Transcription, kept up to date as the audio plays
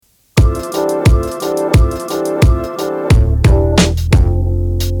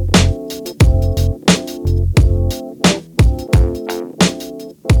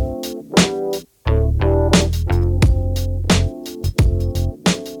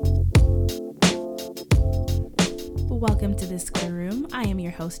Discord room. I am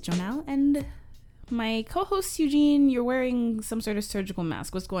your host, Jonelle, and my co-host, Eugene, you're wearing some sort of surgical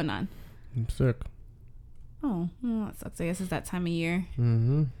mask. What's going on? I'm sick. Oh, well, that sucks. I guess it's that time of year.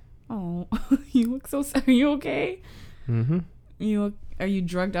 Mm-hmm. Oh, you look so sad. Are you okay? Mm-hmm. Are you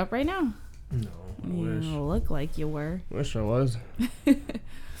drugged up right now? No, I wish. You look like you were. Wish I was.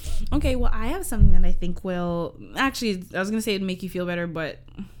 Okay, well, I have something that I think will... Actually, I was going to say it'd make you feel better, but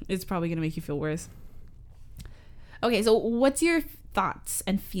it's probably going to make you feel worse. Okay, so what's your thoughts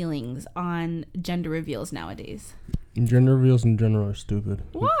and feelings on gender reveals nowadays? Gender reveals in general are stupid.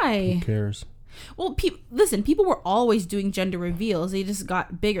 Why? Who cares? Well, listen, people were always doing gender reveals. They just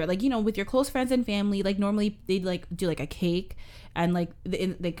got bigger. Like, you know, with your close friends and family, like normally they'd like do like a cake and like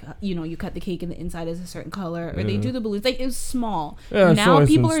you cut the cake and the inside is a certain color, or they do the balloons. Like, it was small. Yeah, now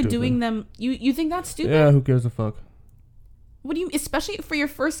people are doing them. You think that's stupid? Yeah, who gives a fuck? What do you, especially for your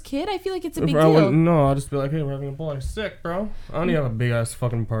first kid? I feel like it's a big deal. No, I'll just be like, hey, we're having a ball. Sick, bro. I don't need to have a big ass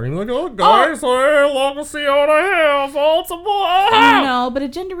fucking party. Be like, oh, guys, hey, look, see what I have. Oh, it's a boy. No, but a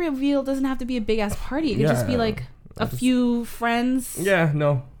gender reveal doesn't have to be a big ass party. It could just be like a few friends. Yeah,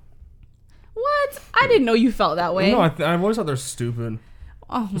 no. What? I didn't know you felt that way. No, I've always thought they're stupid.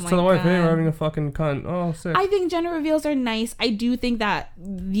 Oh just my tell the wife, God. hey, we're having a fucking cunt. Oh, sick. I think gender reveals are nice. I do think that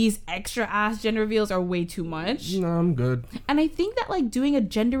these extra ass gender reveals are way too much. No, I'm good. And I think that like doing a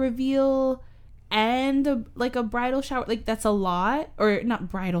gender reveal and a bridal shower, like that's a lot. Or not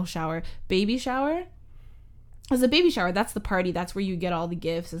bridal shower, baby shower. As a baby shower, that's the party. That's where you get all the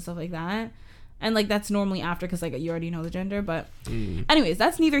gifts and stuff like that. And like that's normally after because like you already know the gender. But anyways,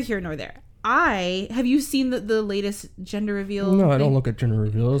 that's neither here nor there. Have you seen the latest gender reveal? No, I don't look at gender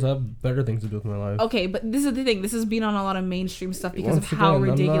reveals. I have better things to do with my life. Okay, but this is the thing. This has been on a lot of mainstream stuff because of how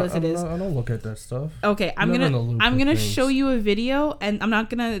ridiculous it is. I don't look at that stuff. Okay, I'm gonna show you a video, and I'm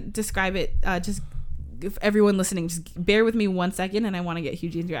not gonna describe it. Just if everyone listening, just bear with me 1 second, and I want to get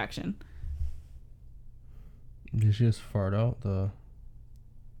Eugene's reaction. Did she just fart out the?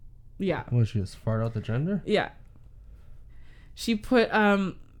 Yeah. What, she just fart out the gender? Yeah. She put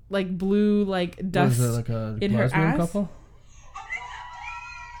like blue like dust Is it like a in her lesbian ass. couple?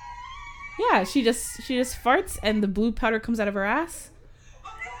 Yeah, she just farts and the blue powder comes out of her ass.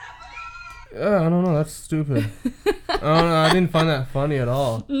 Yeah, I don't know. That's stupid. I don't know. I didn't find that funny at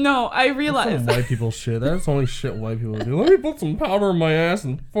all. No, I That's realized. some white people shit. That's only shit white people do. Let me put some powder in my ass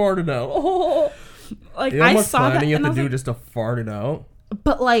and fart it out. Oh. Like, You know how I much saw that planning you and I have was to do like, just to fart it out?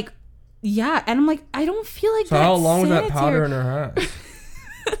 but like, yeah, and I'm like, I don't feel like So that's how long was that sanitary. powder in her ass?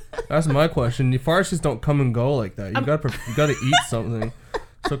 That's my question. The farts just don't come and go like that. You gotta eat something.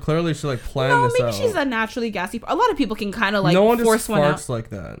 So clearly she like planned No, this maybe out. she's a naturally gassy. A lot of people can kind of like no one force just one out. farts like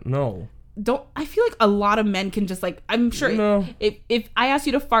that. No. Don't I feel like a lot of men can just like, I'm sure No. if I asked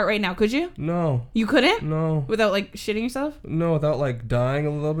you to fart right now, could you? No. You couldn't? No. Without like shitting yourself? No, without like dying a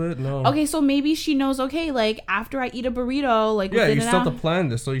little bit. No. Okay, so maybe she knows, okay, like after I eat a burrito, like Yeah, within you an still hour. have to plan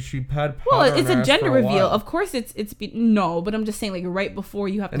this. So she had powder Well, in it's her a ass gender for a reveal. while. Of course no, but I'm just saying like right before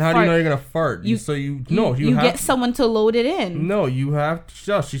you have And to how fart. do you know you're gonna fart? You have get someone to load it in. No, you have to.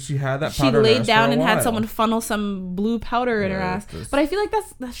 Yeah, she had that She powder in her laid ass down for a and had while. someone funnel some blue powder in her Yeah, ass. that's- But I feel like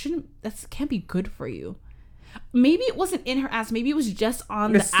that can't be good for you. Maybe it wasn't in her ass. Maybe it was just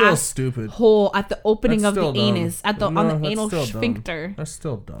on It's the still ass stupid. hole at the opening That's of the still dumb. anus, on the that's anal still dumb. sphincter. That's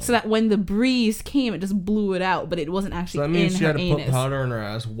still dumb. So that when the breeze came, it just blew it out, but it wasn't So actually that means in she her had to anus. put powder in her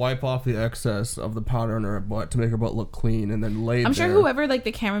ass, wipe off the excess of the powder in her butt to make her butt look clean, and then lay I'm sure there whoever like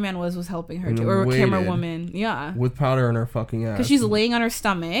the cameraman was helping her And too, or waited. camera woman. Yeah, with powder in her fucking ass. because she's laying on her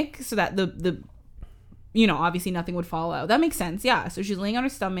stomach so that the obviously nothing would fall out. That makes sense. Yeah. So she's laying on her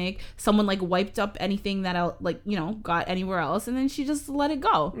stomach. Someone like wiped up anything that got anywhere else, and then she just let it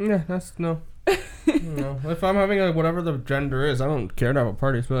go. Yeah, that's no. No. If I'm having whatever the gender is, I don't care to have a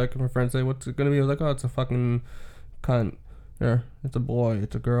party. So like, if my friends say, "What's it gonna be?" I was like, "Oh, it's a fucking cunt." Here, it's a boy,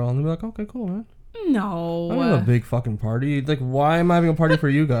 it's a girl, and they'll be like, "Okay, cool, man." No. I'm having a big fucking party. Like, why am I having a party for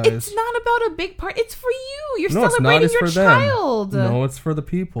you guys? It's not about a big part. It's for you. You're No, it's not. celebrating It's your for them. child. No, it's for the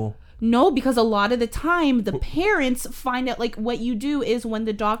people. No, because a lot of the time the parents find out, like, what you do is when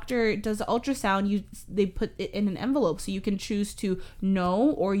the doctor does the ultrasound, they put it in an envelope, so you can choose to know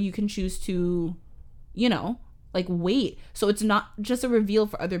or you can choose to, like, wait. So it's not just a reveal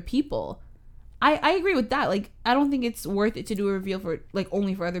for other people. I agree with that. Like, I don't think it's worth it to do a reveal for, like,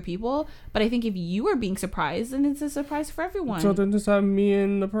 only for other people. But I think if you are being surprised, then it's a surprise for everyone. So then just have me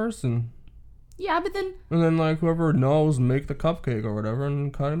and the person. Yeah, but then... And then, like, whoever knows, make the cupcake or whatever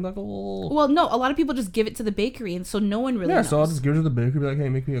and cut him like a little... Well, no, a lot of people just give it to the bakery, and so no one really knows. Yeah, so I'll just give it to the bakery, be like, hey,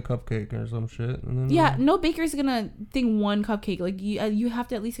 make me a cupcake or some shit. And then, yeah, no baker's gonna think one cupcake. Like, you have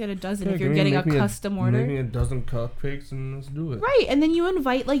to at least get a dozen if you're getting a custom order. Make me a dozen cupcakes and let's do it. Right, and then you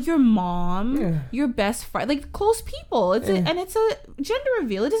invite, like, your mom, your best friend, like, close people. And it's a gender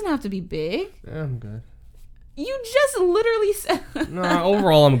reveal. It doesn't have to be big. Yeah, I'm good. You just literally said... No,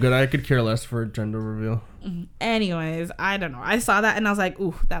 overall, I'm good. I could care less for a gender reveal. Anyways, I don't know. I saw that and I was like,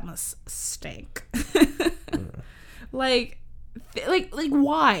 ooh, that must stink. Like,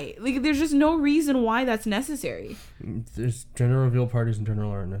 why? Like, there's just no reason why that's necessary. There's gender reveal parties in general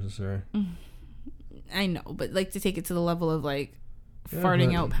aren't necessary. I know, but, like, to take it to the level of, like,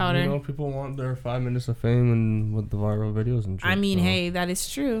 farting out powder. You know, people want their 5 minutes of fame and with the viral videos and shit. I mean, hey, that is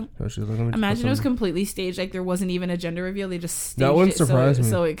true. So like, imagine it was completely staged, like there wasn't even a gender reveal. They just staged that wouldn't surprise me.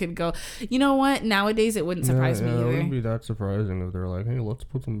 So it could go. You know what? Nowadays, it wouldn't surprise me either. It wouldn't be that surprising if they're like, hey, let's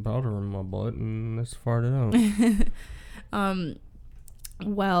put some powder in my butt and let's fart it out.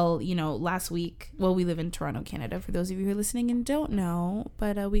 Well, you know, last week, we live in Toronto, Canada, for those of you who are listening and don't know,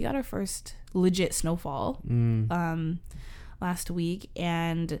 but we got our first legit snowfall last week,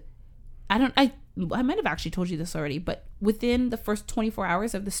 and I might have actually told you this already, but within the first 24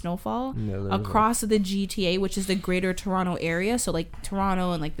 hours of the snowfall, across the GTA, which is the greater Toronto area, so like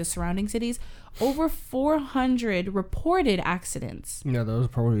Toronto and like the surrounding cities, over 400 reported accidents. Yeah, that was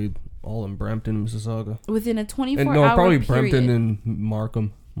probably all in Brampton, Mississauga. Within a 24-hour probably period. Brampton and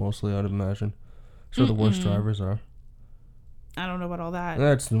Markham, mostly, I'd imagine. So the worst drivers are. I don't know about all that.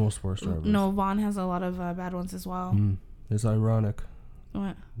 That's the most worst drivers. No, Vaughan has a lot of bad ones as well. It's ironic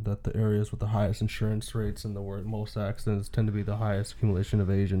what? that the areas with the highest insurance rates and the most accidents tend to be the highest accumulation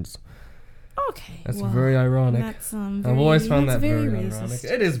of Asians. Okay. That's very ironic. That's, I've always found that very ironic.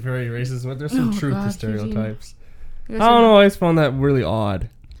 It is very racist, but there's some truth to stereotypes. I don't know, I always found that really odd.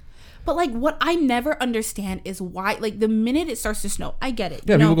 But, like, what I never understand is why, like, the minute it starts to snow, I get it.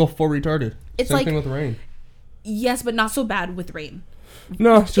 Yeah, people go full retarded. It's Same like, thing with rain. Yes, but not so bad with rain.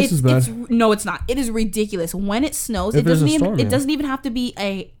 No, it's just as bad. No, it's not. It is ridiculous. When it snows, it doesn't even have to be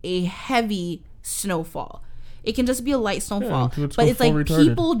a heavy snowfall. It can just be a light snowfall. Yeah, but it's like retarded.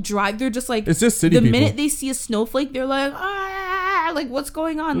 People drive, they're just like, it's just city the people. minute they see a snowflake, they're like, like, what's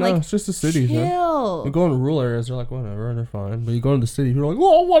going on? No, like, it's just the city. Chill. You go in rural areas, they're like, whatever, they're fine. But you go into the city, people are like,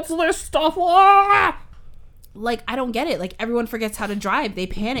 whoa, what's this stuff? Ah! Like, I don't get it. Like, everyone forgets how to drive. They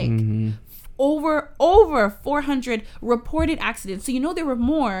panic. Over 400 reported accidents. So, you know, there were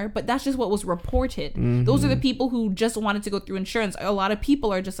more, but that's just what was reported. Those are the people who just wanted to go through insurance. A lot of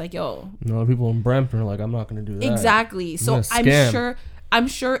people are just like, yo. A lot of people in Brampton are like, I'm not going to do that. Exactly. So I'm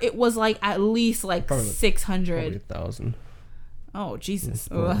sure it was like at least like probably 600. Probably 1,000. Oh, Jesus.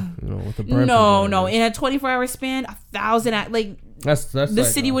 With the No. In a 24-hour span, 1,000. Like, that's the like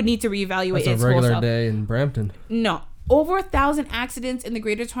city would need to reevaluate its whole regular day in Brampton. No. Over 1,000 accidents in the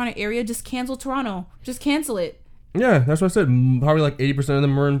greater Toronto area. Just cancel Toronto. Just cancel it. Yeah, that's what I said. Probably like 80% of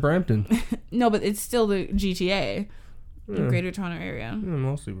them are in Brampton. No, but it's still the GTA. The greater Toronto area. Yeah,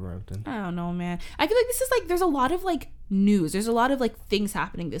 mostly Brampton. I don't know, man. I feel like this is like, there's a lot of like news. There's a lot of like things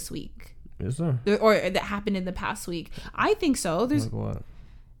happening this week. Is there? Or that happened in the past week. I think so. There's like what?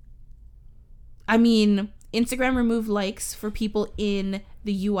 I mean, Instagram removed likes for people in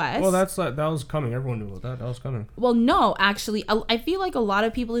the U.S. Well, that was coming. Everyone knew about that. That was coming. Well, no, actually, I feel like a lot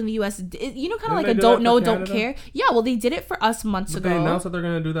of people in the U.S., kind of like a don't know, don't care. Yeah, well, they did it for us months ago. They announced that they're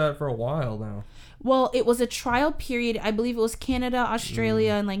going to do that for a while now. Well, it was a trial period. I believe it was Canada,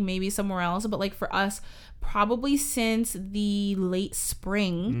 Australia, and like maybe somewhere else. But like for us, probably since the late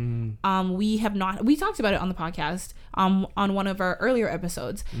spring, we talked about it on the podcast on one of our earlier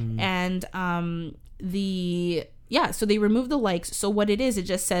episodes. And so they removed the likes. So what it is, it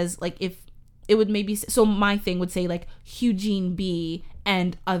just says like if it would maybe, so my thing would say like Eugene B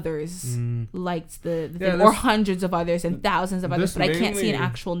and others liked the thing, or hundreds of others and thousands of others, but I can't see an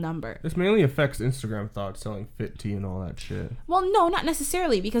actual number. This mainly affects Instagram thoughts, selling fit tea and all that shit. Well, no, not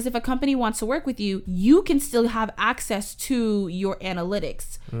necessarily, because if a company wants to work with you, you can still have access to your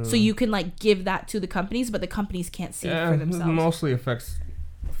analytics. So you can like give that to the companies, but the companies can't see it for themselves. It mostly affects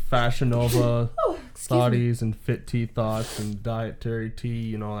Fashion Nova thoughties and fit tea thoughts and dietary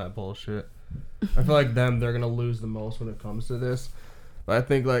tea and all that bullshit. I feel like they're gonna lose the most when it comes to this. But I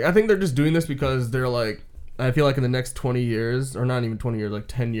think they're just doing this because they're like, I feel like in the next 20 years, or not even 20 years, like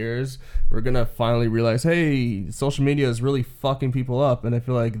 10 years, we're going to finally realize, hey, social media is really fucking people up. And I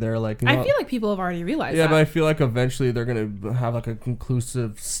feel like they're like... I feel like people have already realized that. Yeah, but I feel like eventually they're going to have like a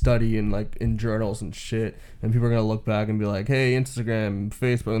conclusive study in journals and shit. And people are going to look back and be like, hey, Instagram,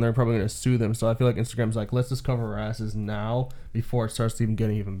 Facebook, and they're probably going to sue them. So I feel like Instagram's like, let's just cover our asses now before it starts even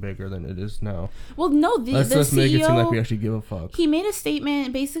getting even bigger than it is now. Well, no, let's CEO, make it seem like we actually give a fuck. He made a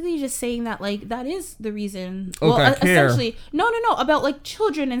statement basically just saying that, like, that is the reason. Okay, well, care. Essentially, no, about, like,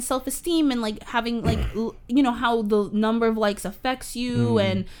 children and self-esteem and, like, having, like, you know, how the number of likes affects you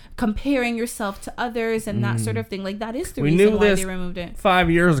and comparing yourself to others and that sort of thing. Like, that is the reason why they removed it.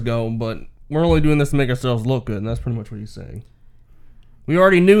 5 years ago, but we're only doing this to make ourselves look good, and that's pretty much what he's saying. We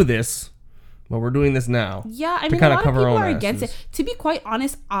already knew this, but we're doing this now. Yeah, I mean, a lot of people are against it. To be quite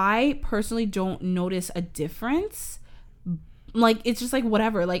honest, I personally don't notice a difference. Like, it's just like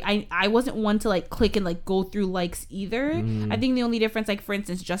whatever. Like, I wasn't one to like click and like go through likes either. I think the only difference, like for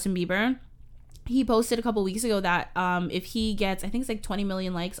instance, Justin Bieber, he posted a couple weeks ago that if he gets, I think it's like 20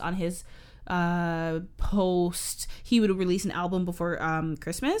 million likes on his post, he would release an album before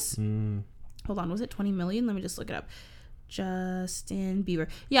Christmas. Hold on, was it 20 million? Let me just look it up. Justin Bieber.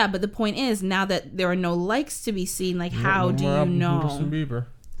 Yeah, but the point is, now that there are no likes to be seen, like, how do you know? Justin Bieber.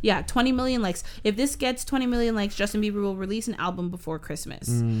 Yeah, 20 million likes. If this gets 20 million likes, Justin Bieber will release an album before Christmas.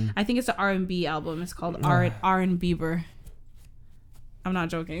 I think it's an R&B album. It's called R and Bieber. I'm not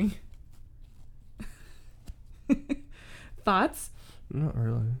joking. Thoughts? Not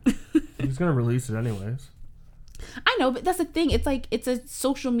really. He's gonna release it anyways. I know, but that's the thing. It's like, it's a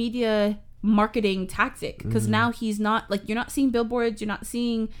social media marketing tactic, because now he's not, like, you're not seeing billboards, you're not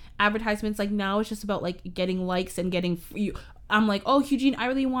seeing advertisements. Like, now it's just about like getting likes and getting I'm like, oh, Eugene, I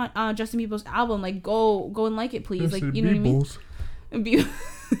really want Justin Bieber's album, like, go and like it, please. Like, you know what I mean?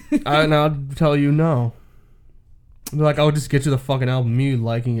 And I'll tell you no. Like, I'll just get you the fucking album. Me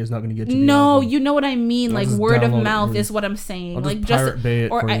liking it is not going to get you the album. You know what I mean. Like, word of mouth is what I'm saying. I'll like, just Pirate Bay it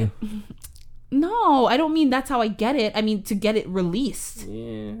for you. No, I don't mean that's how I get it. I mean to get it released.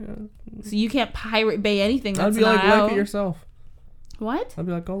 Yeah. So you can't Pirate Bay anything that's I'd be not like, out. like it yourself. What? I'd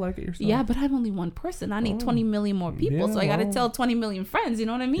be like, go like it yourself. Yeah, but I'm only one person. I need 20 million more people, so I got to tell 20 million friends. You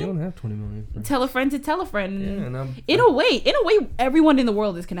know what I mean? You don't have 20 million friends. Tell a friend to tell a friend. Yeah, and in a way, everyone in the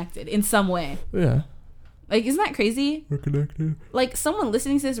world is connected in some way. Yeah. Like, isn't that crazy? We're connected. Like, someone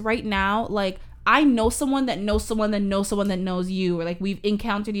listening to this right now, like, I know someone that knows someone that knows someone that knows you, or like we've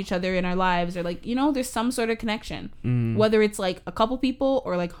encountered each other in our lives, or like, you know, there's some sort of connection, whether it's like a couple people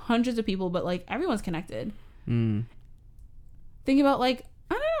or like hundreds of people, but like everyone's connected. Think about, like,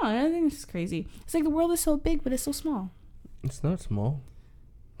 I don't know, I think it's just crazy. It's like the world is so big, but it's so small. It's not small.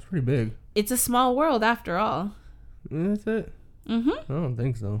 It's pretty big. It's a small world after all. That's it. I don't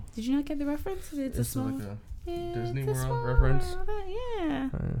think so. Did you not get the reference? It's a small. Like a Disney World reference. Yeah.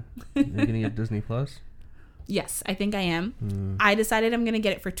 You're gonna get Disney Plus? Yes, I think I am. I decided I'm gonna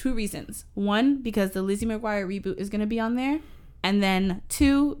get it for 2 reasons. 1, because the Lizzie McGuire reboot is gonna be on there, and then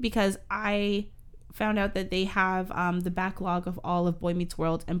 2, because I found out that they have the backlog of all of Boy Meets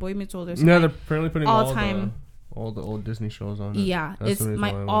World, and Boy Meets World is they're apparently putting all-time all the old Disney shows on it. Yeah, it's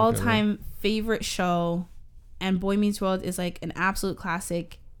my all-time favorite show, and Boy Meets World is like an absolute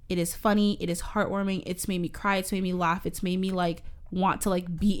classic. It is funny, it is heartwarming, it's made me cry, it's made me laugh, it's made me like want to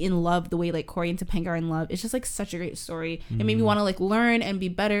like be in love the way like Corey and Topanga are in love. It's just like such a great story. It made me want to like learn and be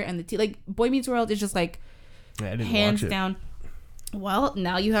better, and like Boy Meets World is just like hands down. Well,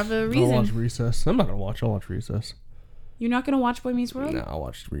 now you have a reason. I'll watch Recess. I'm not gonna watch. I'll watch Recess. You're not gonna watch Boy Meets World? No, I'll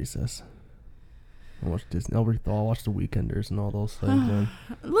watch Recess. I'll watch Disney. I'll watch The Weekenders and all those things. Man.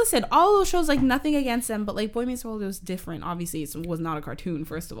 Listen, all those shows, like, nothing against them, but like Boy Meets World was different. Obviously, it was not a cartoon,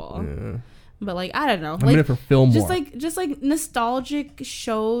 first of all. Yeah. But like, I don't know. I'm in it for Fillmore. Just like nostalgic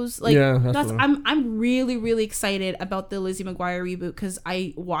shows. Like, yeah, I'm really, really excited about the Lizzie McGuire reboot, because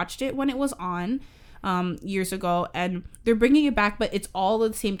I watched it when it was on years ago, and they're bringing it back, but it's all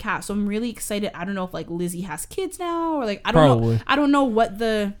the same cast. So I'm really excited. I don't know if like Lizzie has kids now, or like I don't know. I don't know what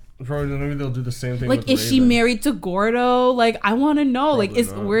the. Probably maybe they'll do the same thing. Like, is she married to Gordo? Like, I want to know. Probably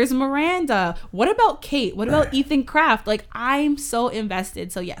like, where's Miranda? What about Kate? What about Ethan Kraft? Like, I'm so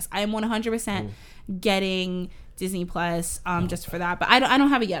invested. So yes, I am 100% getting Disney Plus just for that. But I don't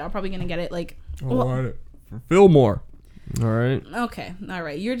have it yet. I'm probably gonna get it like. For Fillmore. All right. Okay. All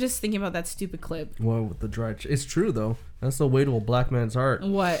right. You're just thinking about that stupid clip. Well, with the dry. It's true though. That's the way to a black man's heart.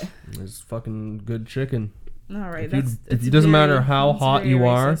 What? It's fucking good chicken. All right, it doesn't matter how hot you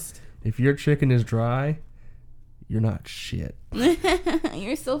are. If your chicken is dry, you're not shit.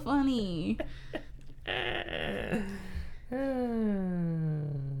 You're so funny. It's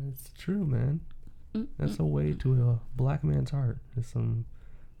true, man. That's a way to a black man's heart. It's some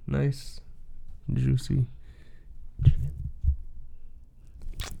nice, juicy chicken.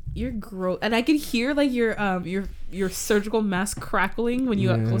 You're gross, and I could hear like your surgical mask crackling when you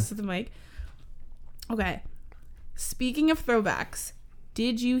got close to the mic. Okay, speaking of throwbacks,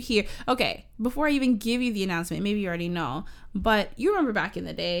 did you hear? Okay, before I even give you the announcement, maybe you already know, but you remember back in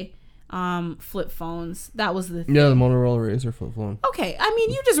the day, flip phones. That was the thing. Yeah, the Motorola Razr flip phone. Okay, I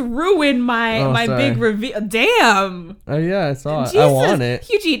mean, you just ruined my big reveal. Damn. Oh yeah, I saw it. Jesus. I want it.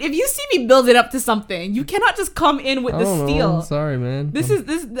 Eugene, if you see me build it up to something, you cannot just come in with the steal. I'm sorry, man. This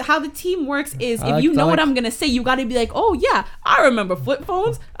is how the team works. Is if you know what I'm gonna say, you got to be like, oh yeah, I remember flip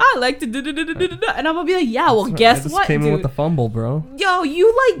phones. I like to and I'm gonna be like, yeah, well, guess what? Came in dude? with the fumble, bro. Yo, you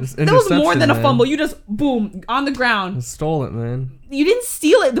like that was more than a fumble. You just boom on the ground. I stole it, man. You didn't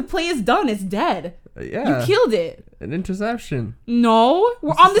steal it. The play is done. It's dead. Yeah. You killed it. An interception. No,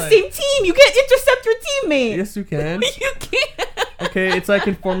 we're on the same team. You can't intercept your teammate. Yes, you can. You can't. Okay, it's like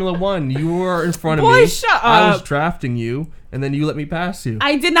in Formula 1. You were in front of Boy, me. shut up. I was drafting you, and then you let me pass you.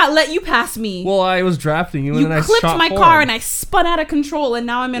 I did not let you pass me. Well, I was drafting you, and then I clipped shot my forward. car, and I spun out of control, and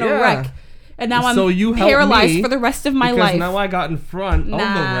now I'm in a wreck. And now I'm you paralyzed for the rest of my life. Now I got in front of the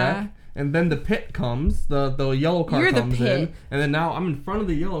wreck. And then the pit comes, the yellow car comes in, and then now I'm in front of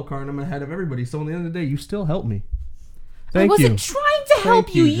the yellow car and I'm ahead of everybody. So at the end of the day, you still help me. I wasn't trying to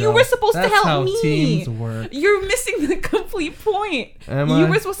help you. You were supposed to help me. That's how teams work. You're missing the complete point. You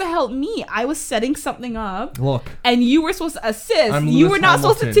were supposed to help me. I was setting something up. Look. And you were supposed to assist. You were not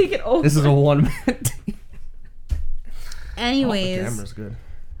supposed to take it over. This is a one-man team. Anyways. I hope the camera's good.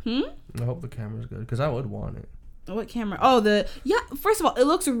 I hope the camera's good because I would want it. What camera? Oh, first of all, it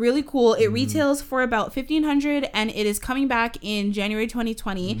looks really cool. It retails for about $1,500 and it is coming back in January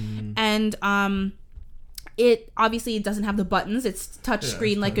 2020. And it obviously doesn't have the buttons. It's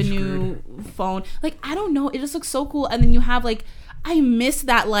touchscreen like a new phone. Like, I don't know. It just looks so cool. And then you have like, I miss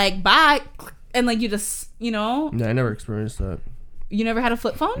that like back and like you just, you know. Yeah, I never experienced that. You never had a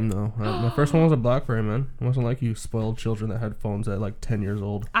flip phone? No. My first one was a BlackBerry, man. It wasn't like you spoiled children that had phones at like 10 years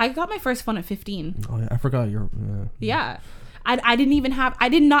old. I got my first phone at 15. Oh, yeah. I forgot your... Yeah. I did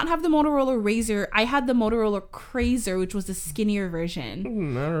not have the Motorola Razr. I had the Motorola Crazer, which was the skinnier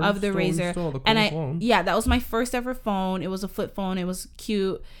version of the Razr. That was my first ever phone. It was a flip phone. It was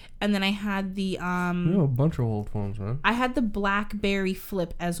cute. And then I had the you have a bunch of old phones, man. I had the BlackBerry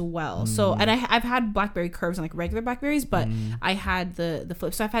Flip as well. So, and I've had BlackBerry Curves and like regular Blackberries, but I had the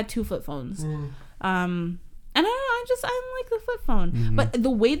Flip. So I've had two flip phones. And I don't know, I like the flip phone. But the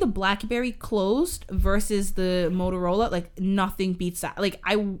way the BlackBerry closed versus the Motorola, like nothing beats that. Like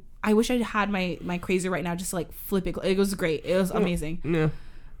I wish I had my Crazer right now just to like flip it. It was great. It was amazing. Yeah.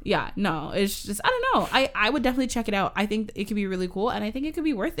 Yeah, no, it's just, I don't know. I would definitely check it out. I think it could be really cool, and I think it could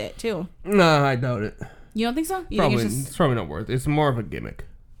be worth it, too. No, I doubt it. You don't think so? It's probably not worth it. It's more of a gimmick.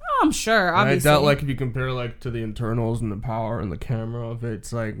 Oh, I'm sure, obviously. I doubt, like, if you compare, like, to the internals and the power and the camera of it,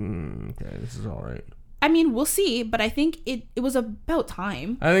 it's like, okay, this is all right. I mean, we'll see, but I think it was about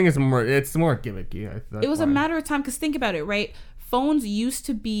time. I think it's more gimmicky. It was a matter of time, because think about it, right? Phones used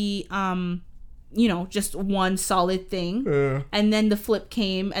to be... just one solid thing, and then the flip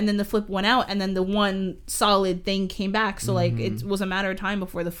came, and then the flip went out, and then the one solid thing came back. So like it was a matter of time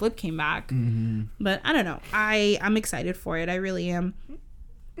before the flip came back. But I don't know. I'm excited for it. I really am.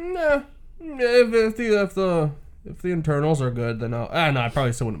 Nah, if the internals are good, then I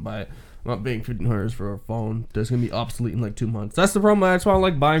probably still wouldn't buy it. I'm not paying $1,500 for a phone that's gonna be obsolete in like 2 months. That's the problem. That's why I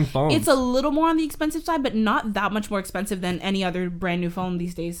like buying phones. It's a little more on the expensive side, but not that much more expensive than any other brand new phone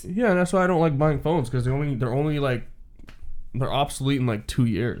these days. Yeah, and that's why I don't like buying phones, because they're obsolete in like 2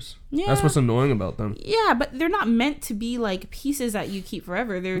 years. Yeah, that's what's annoying about them. Yeah, but they're not meant to be like pieces that you keep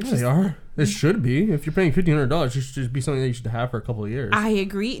forever. They are. It should be. If you're paying $1,500, it should just be something that you should have for a couple of years. I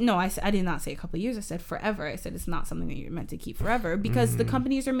agree. No, I did not say a couple of years. I said forever. I said it's not something that you're meant to keep forever, because the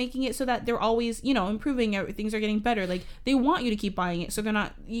companies are making it so that they're always, improving. Things are getting better. Like, they want you to keep buying it, so they're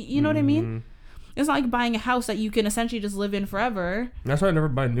not. You know what I mean? It's not like buying a house that you can essentially just live in forever. That's why I never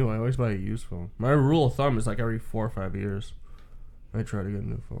buy new. I always buy a used phone. My rule of thumb is like every 4 or 5 years, I try to get a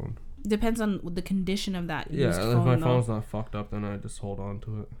new phone. Depends on the condition of that used phone. Yeah, if my phone's not fucked up, then I just hold on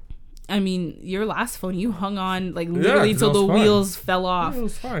to it. I mean, your last phone, you hung on like literally till the wheels fell off. Yeah, it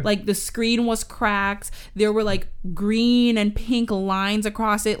was fine. Like, the screen was cracked. There were like green and pink lines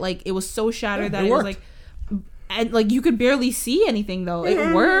across it. Like, it was so shattered that it was like. And like you could barely see anything though.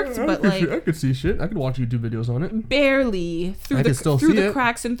 It worked, but like I could see shit. I could watch YouTube videos on it. Barely through the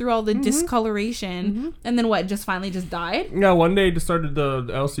cracks and through all the discoloration. And then what? Just finally just died. Yeah, one day it just started the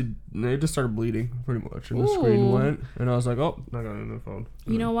LCD. It just started bleeding pretty much, and the screen went, and I was like, oh, I got a new phone.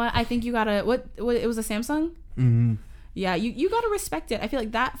 You know what? I think you gotta what it was a Samsung. Yeah, you gotta respect it. I feel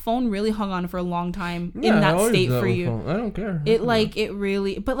like that phone really hung on for a long time in that state for you. Phone. I don't care. It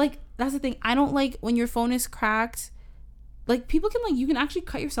really, but like that's the thing. I don't like when your phone is cracked. Like people can you can actually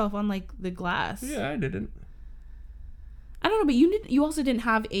cut yourself on like the glass. Yeah, I didn't. I don't know, but you also didn't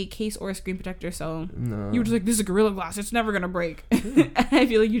have a case or a screen protector, so no. You were just like, this is a Gorilla Glass. It's never gonna break. And I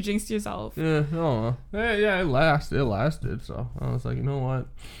feel like you jinxed yourself. Yeah, no. Yeah, it lasted. So I was like, you know what?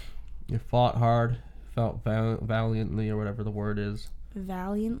 You fought hard. Felt valiantly or whatever the word is.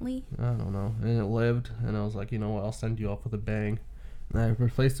 Valiantly? I don't know. And it lived, and I was like, you know what, I'll send you off with a bang. And I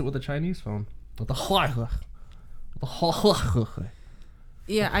replaced it with a Chinese phone.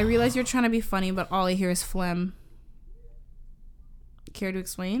 Yeah, I realize you're trying to be funny, but all I hear is phlegm. Care to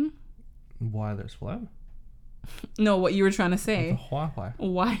explain? Why there's phlegm? No, what you were trying to say.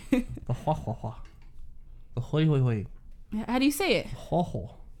 Why? The hoi. How do you say it?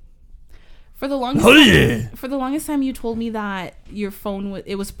 Ho. For the longest time, you told me that your phone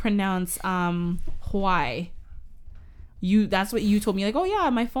it was pronounced Huai. That's what you told me. Like, oh yeah,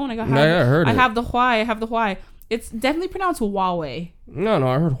 my phone. I heard it. I have the Huai. It's definitely pronounced Huawei. No,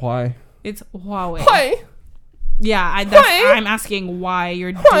 I heard Huai. It's Huawei. Huai. Yeah, I'm asking why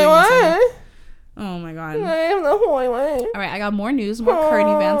you're doing this. Oh my god. I am the Huawei. All right, I got more news, more current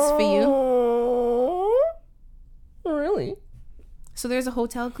events for you. Really? So there's a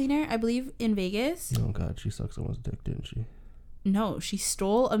hotel cleaner, I believe, in Vegas. Oh god, she sucked someone's dick, didn't she? No, she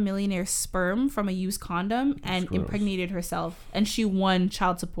stole a millionaire's sperm from a used condom and impregnated herself, and she won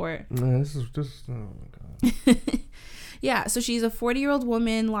child support. This is just, oh my god. Yeah, so she's a 40-year-old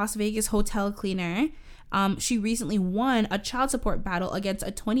woman, Las Vegas hotel cleaner. She recently won a child support battle against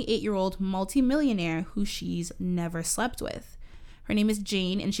a 28-year-old multimillionaire who she's never slept with. Her name is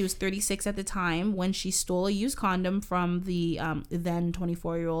Jane, and she was 36 at the time when she stole a used condom from the then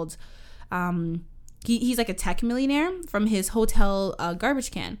 24-year-old. He's like a tech millionaire from his hotel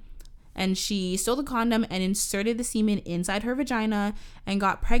garbage can. And she stole the condom and inserted the semen inside her vagina and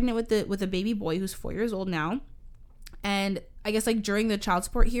got pregnant with a baby boy who's 4 years old now. And I guess like during the child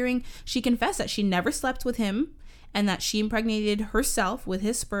support hearing, she confessed that she never slept with him and that she impregnated herself with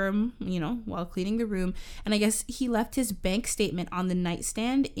his sperm, while cleaning the room. And I guess he left his bank statement on the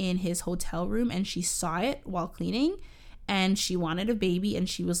nightstand in his hotel room, and she saw it while cleaning, and she wanted a baby, and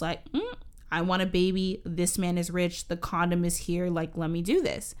she was like, I want a baby. This man is rich. The condom is here. Like, let me do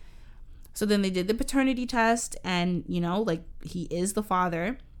this. So then they did the paternity test, and, he is the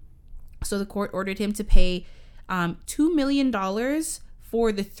father. So the court ordered him to pay $2 million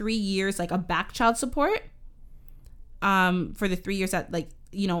for the 3 years, like a back child support. For the 3 years that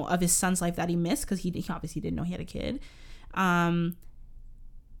of his son's life that he missed, because he obviously didn't know he had a kid. And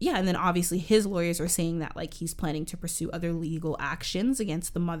then obviously his lawyers are saying that he's planning to pursue other legal actions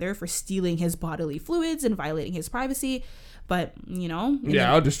against the mother for stealing his bodily fluids and violating his privacy. But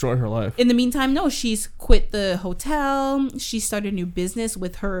I'll destroy her life. In the meantime, no, she's quit the hotel. She started a new business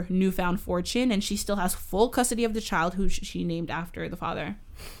with her newfound fortune, and she still has full custody of the child who she named after the father.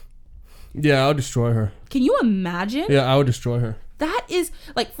 Yeah, I'll destroy her. Can you imagine? Yeah, I would destroy her. That is,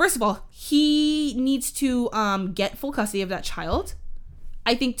 first of all, he needs to get full custody of that child.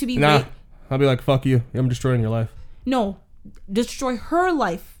 I think to be... I'll be like, fuck you. I'm destroying your life. No, destroy her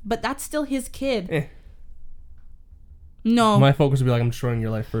life, but that's still his kid. No. My focus would be I'm destroying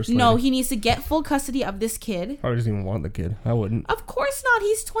your life first. No, he needs to get full custody of this kid. Probably doesn't even want the kid. I wouldn't. Of course not.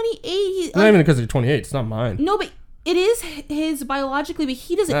 He's 28. Not even because he's 28. It's not mine. No, but... It is his biologically, but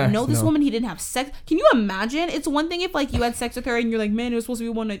he doesn't know this woman. He didn't have sex. Can you imagine? It's one thing if you had sex with her and you're like, man, it was supposed to be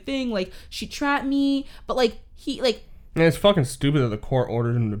a one night thing. She trapped me, but And it's fucking stupid that the court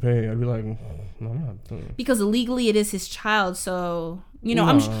ordered him to pay. I'd be like, no, I'm not doing it. Because legally it is his child, so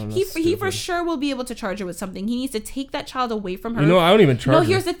he for sure will be able to charge her with something. He needs to take that child away from her. I don't even charge her. No,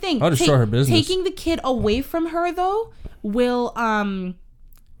 here's the thing. I'll destroy her business. Taking the kid away from her though will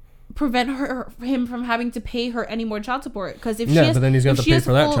prevent him from having to pay her any more child support, because but then he's got to pay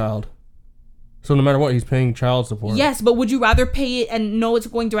for that child. So no matter what, he's paying child support. Yes, but would you rather pay it and know it's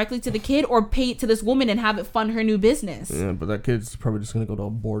going directly to the kid, or pay it to this woman and have it fund her new business? Yeah, but that kid's probably just gonna go to a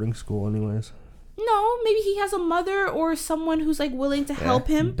boarding school anyways. No, maybe he has a mother or someone who's willing to help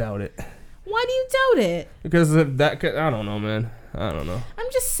him. Doubt it. Why do you doubt it? Because that kid, I don't know, man. I don't know.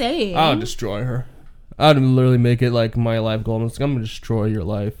 I'm just saying. I'll destroy her. I'd literally make it my life goal. I'm gonna destroy your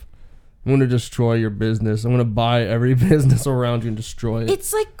life. I'm gonna destroy your business. I'm gonna buy every business around you and destroy it.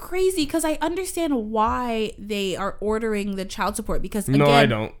 It's like crazy because I understand why they are ordering the child support because again, no, I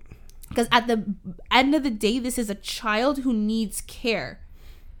don't. Because at the end of the day, this is a child who needs care.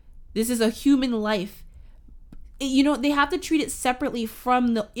 This is a human life. You know, they have to treat it separately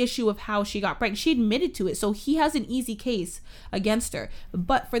from the issue of how she got pregnant. She admitted to it, so he has an easy case against her.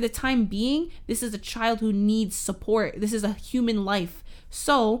 But for the time being, this is a child who needs support. This is a human life.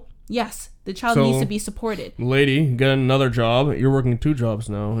 So, yes, the child needs to be supported. Lady, get another job. You're working 2 jobs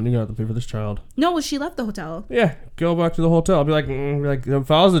now, and you have to pay for this child. No, well, she left the hotel. Yeah, go back to the hotel. I'll be like, if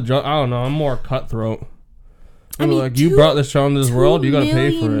I was a judge, I don't know, I'm more cutthroat. I mean, like, you brought this child into this world, you gotta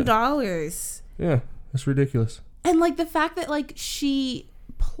pay for it. $2 million. Yeah, that's ridiculous. And, like, the fact that, like, she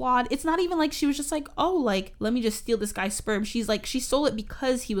plotted, it's not even like she was just like, oh, like, let me just steal this guy's sperm. She's like, she stole it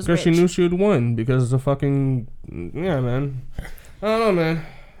because he was rich. Because she knew she would win, because the fucking, yeah, man. I don't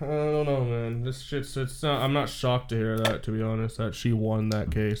know, man. This shit's, I'm not shocked to hear that, to be honest, that she won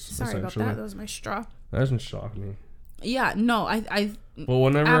that case. Sorry about that. That was my straw. That doesn't shock me. Yeah, no, I well,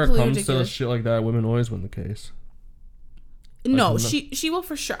 whenever it comes to shit like that, women always win the case. No, she will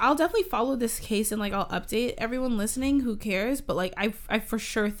for sure. I'll definitely follow this case and like I'll update everyone listening who cares. But like I for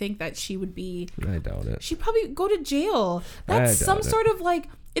sure think that she would be. I doubt it. She'd probably go to jail. That's some sort of like.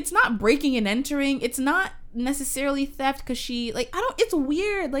 It's not breaking and entering. It's not necessarily theft because she like I don't. It's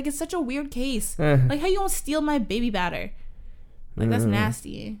weird. Like it's such a weird case. Like how you don't steal my baby batter. Like that's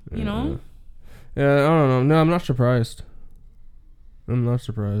nasty. You know. Yeah, I don't know. No, I'm not surprised. I'm not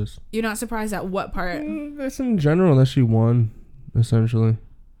surprised. You're not surprised at what part? It's in general that she won, essentially.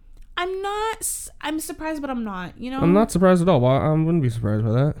 I'm surprised, but I'm not, you know? I'm not surprised at all. Well, I wouldn't be surprised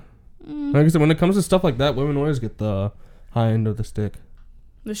by that. Like I said, when it comes to stuff like that, women always get the high end of the stick.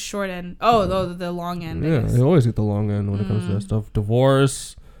 The short end. Oh, the long end. Yeah, they always get the long end when it comes to that stuff.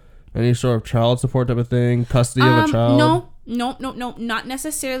 Divorce, any sort of child support type of thing, custody of a child. No, not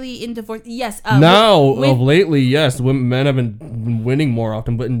necessarily in divorce. Yes. Now, of lately, yes, men have been winning more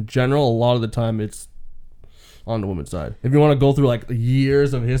often, but in general, a lot of the time, it's on the women's side. If you want to go through like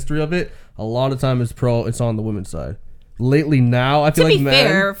years of history of it, a lot of time it's on the women's side. Lately, now I feel like men. To be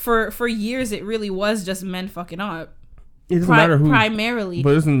fair, for years it really was just men fucking up. It doesn't matter who. Primarily.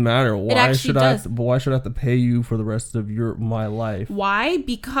 But it doesn't matter. Why should I have to pay you for the rest of my life? Why?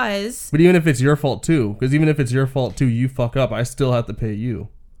 Because. But even if it's your fault too, because even if it's your fault too, you fuck up, I still have to pay you.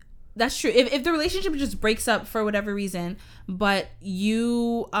 That's true. If the relationship just breaks up for whatever reason, but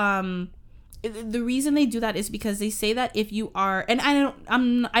you the reason they do that is because they say that if you are, and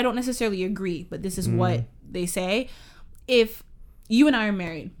I don't necessarily agree, but this is what they say. If you and I are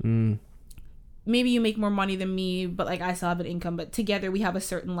married. Maybe you make more money than me, but like I still have an income, but together we have a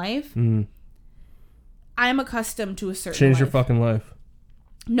certain life. I'm accustomed to a certain Change life. your fucking life.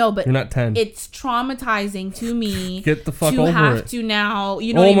 No, but you're not 10. It's traumatizing to me. Get the fuck to over have it. To now,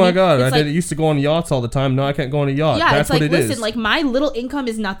 you know. Oh what my I mean? god, I used to go on yachts all the time. No, I can't go on a yacht. Yeah, that's it's like what listen, like my little income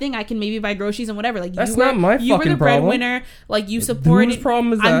is nothing. I can maybe buy groceries and whatever. Like that's not my fucking problem. You were the breadwinner. Like you supported. Whose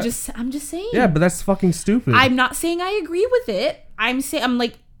problem is that? I'm just saying. Yeah, but that's fucking stupid. I'm not saying I agree with it. I'm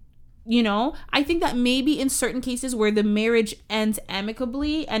like. You know, I think that maybe in certain cases where the marriage ends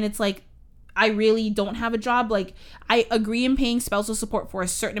amicably and it's like, I really don't have a job. Like, I agree in paying spousal support for a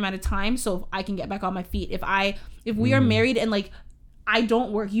certain amount of time so I can get back on my feet. If we are married and like, I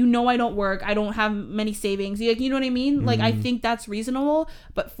don't work, I don't work, I don't have many savings. Like, you know what I mean? Like, I think that's reasonable.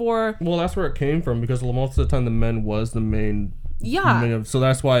 But well, that's where it came from because most of the time the men was the main. Yeah. So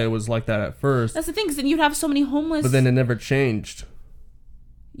that's why it was like that at first. That's the thing, because then you'd have so many homeless. But then it never changed.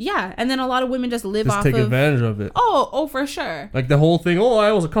 Yeah, and then a lot of women just live off take advantage of it. Oh, for sure. Like the whole thing,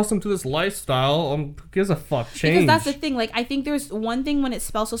 I was accustomed to this lifestyle. Who gives a fuck? Change. Because that's the thing. Like, I think there's one thing when it's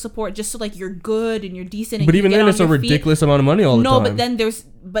spousal support, just so like you're good and you're decent. And but even then, it's a ridiculous amount of money all the time. No, but then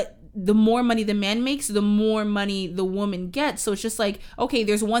the more money the man makes, the more money the woman gets. So it's just like, okay,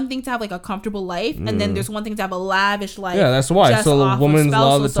 there's one thing to have like a comfortable life, and then there's one thing to have a lavish life. Yeah, that's why. So the woman's a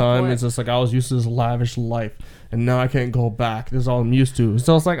lot of the time, it's just like I was used to this lavish life. And now I can't go back. This is all I'm used to.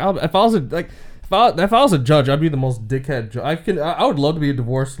 So it's like if I was a judge, I'd be the most dickhead judge. I would love to be a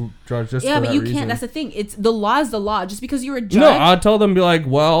divorce judge just for that reason. Yeah, but you can't. That's the thing. It's the law is the law. Just because you're a judge. No, I'd tell them be like,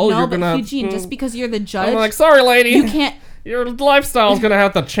 well, you're gonna. Eugene, just because you're the judge. I'm like, sorry, lady. You can't. Your lifestyle's gonna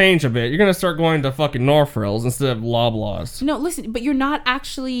have to change a bit. You're gonna start going to fucking Norfrills instead of Loblaws. No, listen, but you're not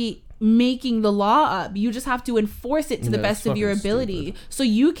actually making the law up. You just have to enforce it to the best of your ability. Stupid. So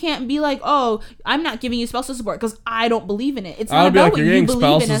you can't be like, oh, I'm not giving you spousal support because I don't believe in it. It's not about what you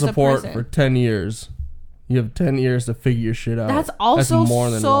believe in as a person. For 10 years. You have 10 years to figure your shit out. That's also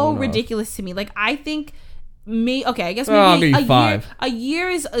so ridiculous to me. Like, I think I guess I'll maybe give you 5. A year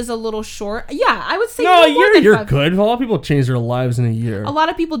is a little short. Yeah, I would say No, no a more year than you're 5. good. A lot of people change their lives in a year. A lot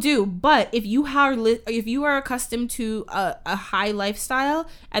of people do, but if you are accustomed to a high lifestyle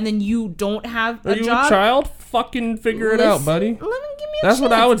and then you don't have Are a you job, a child? Fucking figure it out, buddy. Give me a That's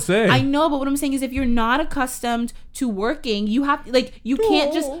what I chance. would say. I know, but what I'm saying is, if you're not accustomed to working, you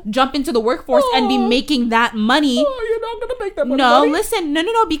can't just jump into the workforce and be making that money. Oh, you're not gonna make that money. No, buddy. listen,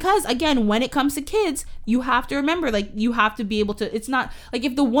 no, because again, when it comes to kids, you have to remember, you have to be able to. It's not like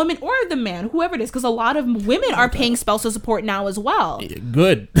if the woman or the man, whoever it is, because a lot of women are paying spousal support now as well.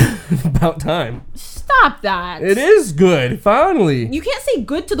 Good. About time. Stop that. It is good. Finally. You can't say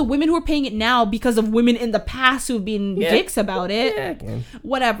good to the women who are paying it now because of women in the past who've been dicks about it. Yeah, I can.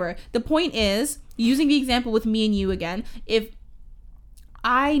 Whatever. The point is, using the example with me and you again, if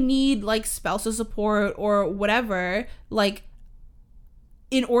I need spousal support or whatever,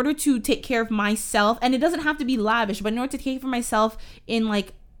 in order to take care of myself, and it doesn't have to be lavish, but in order to take care of myself in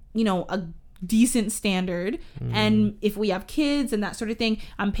a decent standard, and if we have kids and that sort of thing,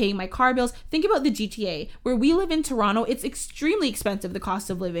 I'm paying my car bills. Think about the GTA where we live in Toronto. It's extremely expensive, the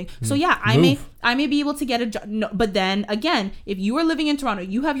cost of living. So yeah, I may be able to get a job, but then again, if you are living in Toronto,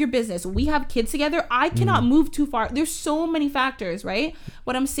 you have your business, we have kids together, I cannot move too far. There's so many factors, right?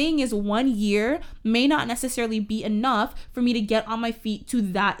 What I'm saying is 1 year may not necessarily be enough for me to get on my feet to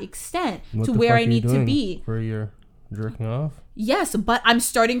that extent, to where I need to be for a year. Jerking off? Yes, but I'm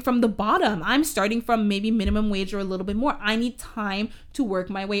starting from the bottom. I'm starting from maybe minimum wage or a little bit more. I need time to work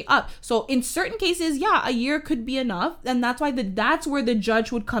my way up. So in certain cases, yeah, a year could be enough. And that's why that's where the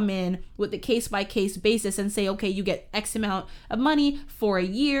judge would come in with the case by case basis and say, okay, you get X amount of money for a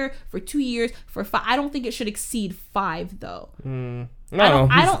year, for 2 years, for 5. I don't think it should exceed 5 though. No,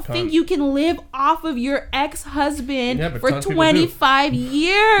 I don't think you can live off of your ex-husband for tons of people 25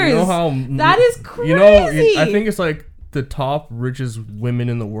 years. You know how that is crazy. I think it's the top richest women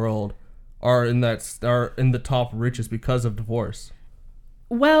in the world are in the top richest because of divorce.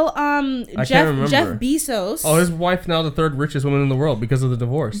 Well, Jeff Bezos. Oh, his wife now the 3rd richest woman in the world because of the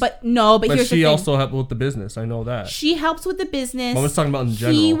divorce. But here's the thing. She also helped with the business. I know that. She helps with the business. I was talking about in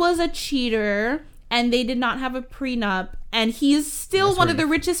general. He was a cheater, and they did not have a prenup, and he is still one of the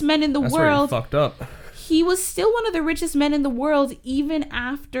richest men in the world. That's where he fucked up. He was still one of the richest men in the world, even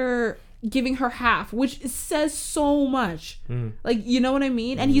after giving her half, which says so much. You know what I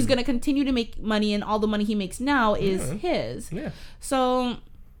mean? And he's gonna continue to make money, and all the money he makes now is his. Yeah. So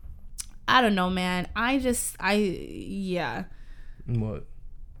I don't know, man. What? I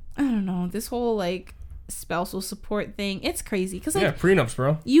don't know. This whole spousal support thing, it's crazy because prenups,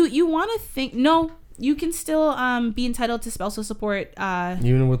 bro. You want to think you can still be entitled to spousal support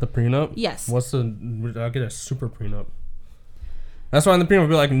even with a prenup. Yes. I'll get a super prenup. That's why in the prenup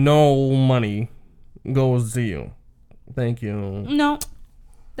will be no money goes to you. Thank you. No,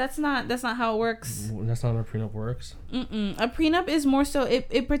 that's not how it works. That's not how a prenup works. A prenup is more so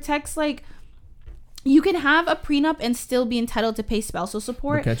it protects you can have a prenup and still be entitled to pay spousal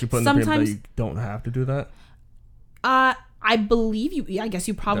support. But can't you put in the prenup that you don't have to do that? I believe you. I guess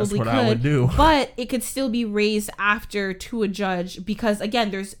you probably could. That's what I would do. But it could still be raised after to a judge because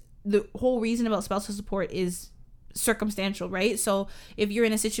again, there's the whole reason about spousal support is circumstantial, right? So if you're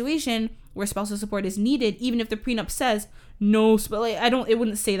in a situation where spousal support is needed, even if the prenup says no, it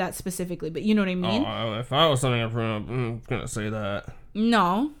wouldn't say that specifically, but you know what I mean? If I was signing a prenup, I'm gonna say that.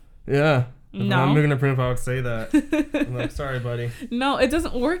 No. Yeah. If I'm making a prenup, I would say that. I'm sorry, buddy. No, it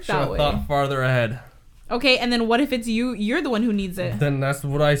doesn't work that way. Should have thought farther ahead. Okay, and then what if it's you're the one who needs it? Then that's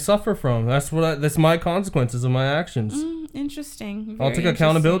what I suffer from. That's my consequences of my actions. Interesting. I'll take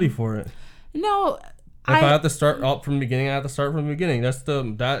accountability for it. No. If I have to start up from the beginning, I have to start from the beginning.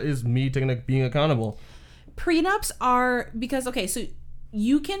 That is me being accountable. Prenups are because so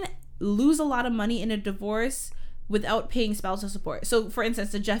you can lose a lot of money in a divorce without paying spousal support. So for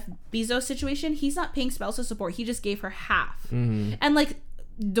instance, the Jeff Bezos situation, he's not paying spousal support. He just gave her half. Mm-hmm. And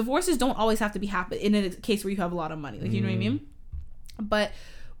divorces don't always have to be half, but in a case where you have a lot of money, you know what I mean? But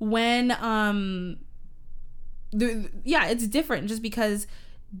when it's different just because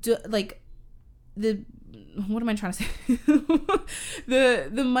what am I trying to say?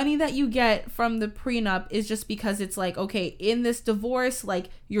 the money that you get from the prenup is just because it's okay, in this divorce,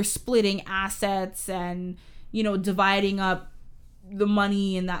 you're splitting assets and, dividing up the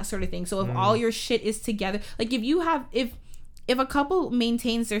money and that sort of thing. So if all your shit is together, if a couple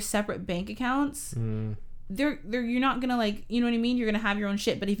maintains their separate bank accounts, you're not gonna you know what I mean? You're gonna have your own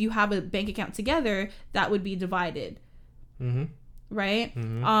shit. But if you have a bank account together, that would be divided. Mm-hmm. Right?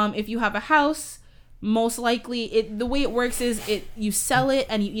 Mm-hmm. If you have a house, most likely the way it works is you sell it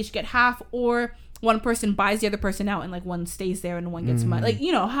and you each get half, or one person buys the other person out and like one stays there and one gets money, like,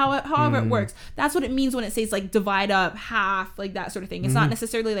 you know, however it works. That's what it means when it says like divide up half, like that sort of thing. It's not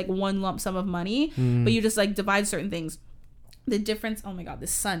necessarily like one lump sum of money, but you just like divide certain things. The difference, oh my god,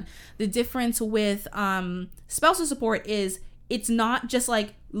 this sun, the difference with spousal support is it's not just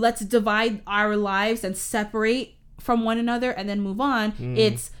like let's divide our lives and separate from one another and then move on.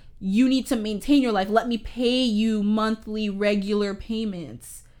 It's you need to maintain your life, let me pay you monthly regular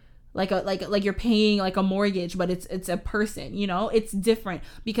payments, like you're paying like a mortgage, but it's a person, you know. It's different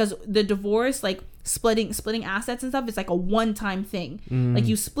because the divorce, like splitting assets and stuff, it's like a one-time thing. Like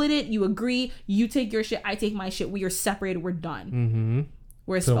you split it, you agree, you take your shit, I take my shit, we are separated, we're done.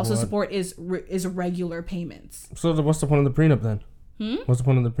 Whereas spousal support is regular payments. So what's the point of the prenup then? What's the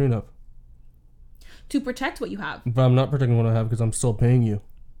point of the prenup? To protect what you have. But I'm not protecting what I have because I'm still paying you.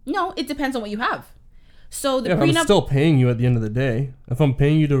 No, it depends on what you have. So the prenup, I'm still paying you at the end of the day. If I'm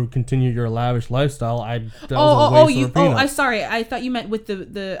paying you to continue your lavish lifestyle, I'm sorry. I thought you meant with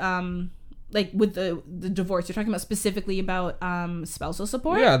the like with the divorce. You're talking about specifically about spousal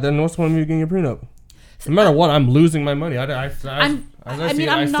support. Yeah. Then what's the point of you getting a prenup? No matter what, I'm losing my money. I'm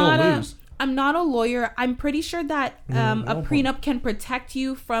not a lawyer. I'm pretty sure that a prenup can protect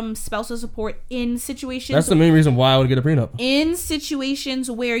you from spousal support in situations. That's the main reason why I would get a prenup. In situations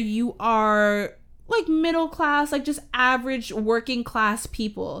where you are like middle class, like just average working class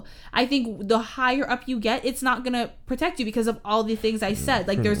people. I think the higher up you get, it's not going to protect you because of all the things I said.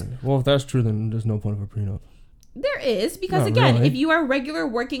 Like there's... Well, if that's true, then there's no point of a prenup. There is, because again, if you are regular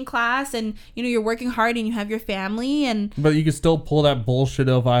working class and you know you're working hard and you have your family and but you can still pull that bullshit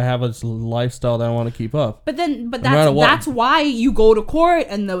if I have a lifestyle that I want to keep up. But that's why you go to court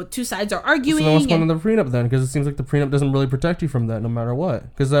and the two sides are arguing. So then what's going on the prenup then? Because it seems like the prenup doesn't really protect you from that, no matter what.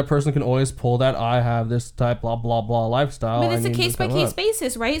 Because that person can always pull that I have this type blah blah blah lifestyle. But it's a case by case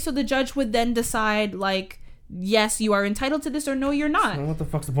basis, right? So the judge would then decide like, yes, you are entitled to this, or no, you're not. So what the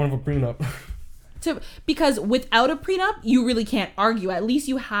fuck's the point of a prenup? Because without a prenup, you really can't argue. At least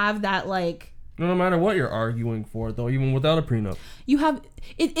you have that, like... No matter what you're arguing for, though, even without a prenup. You have...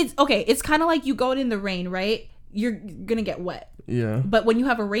 It's okay. It's kind of like you go out in the rain, right? You're going to get wet. Yeah. But when you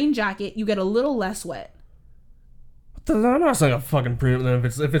have a rain jacket, you get a little less wet. I'm not saying a fucking prenup then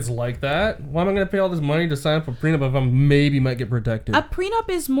if it's like that. Why am I going to pay all this money to sign up for a prenup if I maybe might get protected? A prenup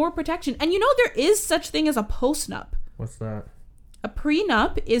is more protection. And you know there is such thing as a postnup. What's that? A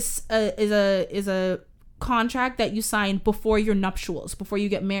prenup is a contract that you sign before your nuptials, before you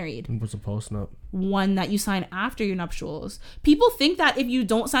get married. What's a postnup? One that you sign after your nuptials. People think that if you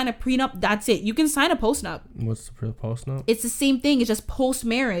don't sign a prenup, that's it. You can sign a postnup. What's the postnup? It's the same thing. It's just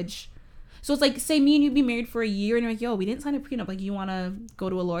post-marriage. So it's like, say me and you be married for a year and you're like, yo, we didn't sign a prenup. Like, you want to go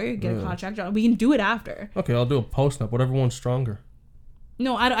to a lawyer, get a contract? We can do it after. Okay, I'll do a postnup. Whatever one's stronger.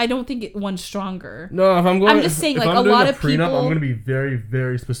 No, I don't think one's stronger. No, if I'm going... I'm just saying, like, a lot of people... I'm going to be very,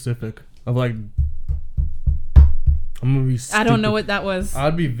 very specific. Of, like... I'm going to be stupid. I don't know what that was.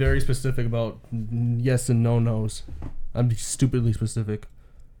 I'd be very specific about yes and no-nos. I'd be stupidly specific.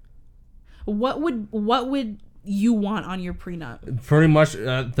 What would you want on your prenup? Pretty much,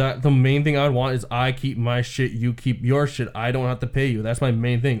 the main thing I would want is I keep my shit, you keep your shit. I don't have to pay you. That's my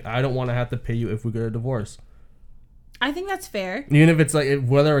main thing. I don't want to have to pay you if we get a divorce. I think that's fair. Even if it's like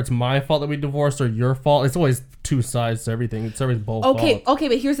whether it's my fault that we divorced or your fault, it's always two sides to everything. It's always both. Okay,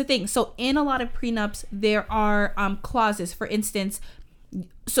 but here's the thing. So in a lot of prenups, there are clauses. For instance,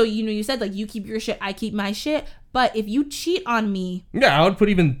 so you said like you keep your shit, I keep my shit. But if you cheat on me, yeah, I'd put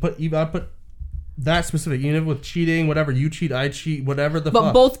that specific. Even if with cheating, whatever, you cheat, I cheat, whatever the.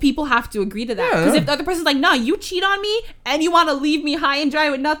 But both people have to agree to that. Because if the other person's like, nah, you cheat on me and you want to leave me high and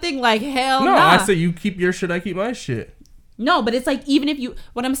dry with nothing, like hell no. No, I say you keep your shit, I keep my shit. No, but it's like even if you,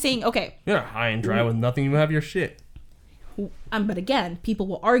 what I'm saying, okay. You're not high and dry with nothing. You have your shit. But again, people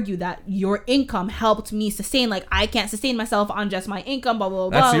will argue that your income helped me sustain. Like I can't sustain myself on just my income. Blah blah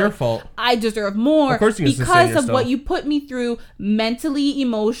blah. That's your fault. I deserve more. Of course you can because of what you put me through mentally,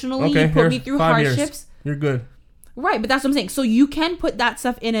 emotionally. Okay, you put me through hardships. Years. You're good. Right, but that's what I'm saying. So you can put that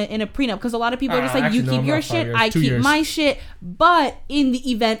stuff in a prenup because a lot of people are just like, you keep your shit, I keep my shit. But in the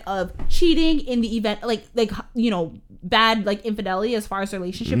event of cheating, in the event like bad like infidelity as far as the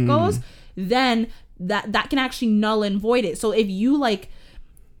relationship goes, then that can actually null and void it. So if you like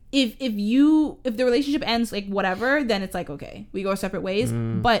if the relationship ends like whatever, then it's like okay, we go our separate ways.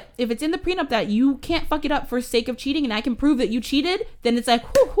 But if it's in the prenup that you can't fuck it up for sake of cheating and I can prove that you cheated, then it's like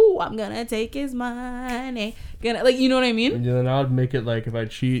whoo, I'm gonna take his money, like you know what I mean? Yeah, then I would make it like if I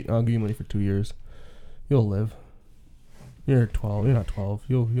cheat, I'll give you money for 2 years. You'll live. You're 12. You're not 12.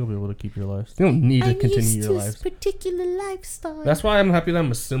 You'll be able to keep your life. You don't need to continue your life. This particular lifestyle. That's why I'm happy that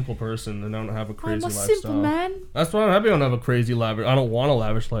I'm a simple person and I don't have a crazy lifestyle. I'm a simple man. That's why I'm happy I don't have a crazy lavish. I don't want a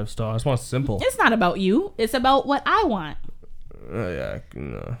lavish lifestyle. I just want simple. It's not about you. It's about what I want. Yeah.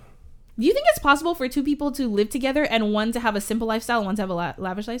 No. Do you think it's possible for two people to live together and one to have a simple lifestyle and one to have a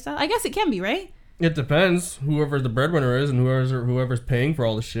lavish lifestyle? I guess it can be, right? It depends. Whoever the breadwinner is and whoever's paying for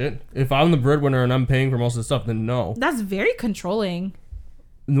all the shit. If I'm the breadwinner and I'm paying for most of the stuff, then no. That's very controlling.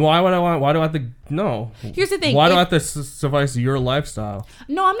 Why do I have to? No. Here's the thing. Why do I have to suffice your lifestyle?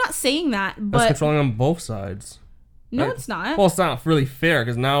 No, I'm not saying that, but... That's controlling on both sides. No, right? It's not. Well, it's not really fair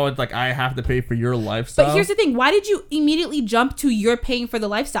because now it's like I have to pay for your lifestyle. But here's the thing. Why did you immediately jump to you're paying for the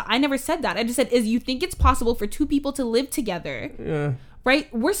lifestyle? I never said that. I just said, you think it's possible for two people to live together? Yeah.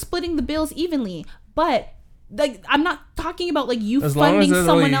 Right? We're splitting the bills evenly, but... Like, I'm not talking about like you funding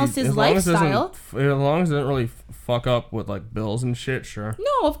someone else's lifestyle. As long as it doesn't really fuck up with like bills and shit, sure.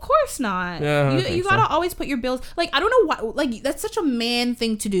 No, of course not. Yeah, you gotta always put your bills. Like, I don't know why. Like, that's such a man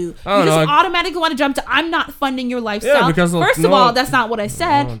thing to do. You just automatically want to jump to I'm not funding your lifestyle. Yeah, because first of all, that's not what I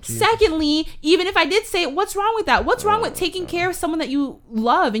said. Secondly, even if I did say it, what's wrong with that? What's wrong with taking care of someone that you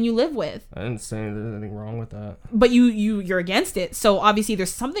love and you live with? I didn't say there's anything wrong with that. But you're against it. So obviously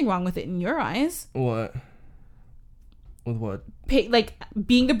there's something wrong with it in your eyes. What? With what? Like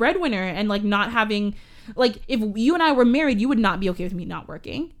being the breadwinner and like not having, like if you and I were married, you would not be okay with me not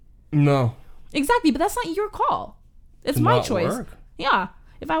working. No. Exactly, but that's not your call. It's my choice. Work? Yeah.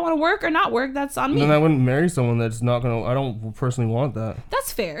 If I want to work or not work, that's on me. Then I wouldn't marry someone that's not gonna. I don't personally want that.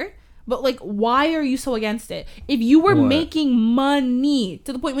 That's fair. But like, why are you so against it? If you were making money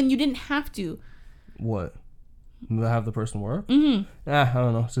to the point when you didn't have to. What? Have the person work? Mm-hmm. I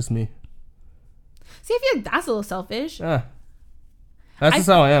don't know. It's just me. See, I feel like that's a little selfish. Yeah. That's just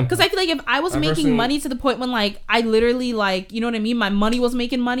how I am. Because I feel like if I was making money to the point when, like, I literally, like, you know what I mean? My money was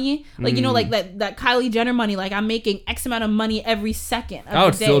making money. Like, you know, like that Kylie Jenner money. Like, I'm making X amount of money every second of I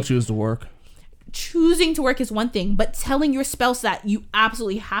would the day. still choose to work. Choosing to work is one thing. But telling your spouse that you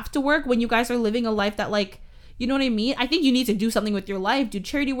absolutely have to work when you guys are living a life that, like, you know what I mean? I think you need to do something with your life. Do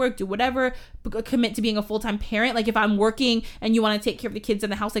charity work, do whatever. Commit to being a full-time parent. Like if I'm working and you want to take care of the kids in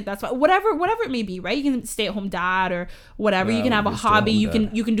the house, like that's fine. Whatever it may be, right? You can stay at home dad or whatever. You can have a hobby. You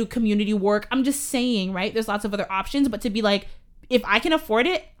can do community work. I'm just saying, right? There's lots of other options, but to be like, if I can afford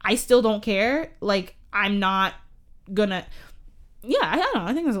it, I still don't care. Like I'm not gonna. Yeah, I don't know.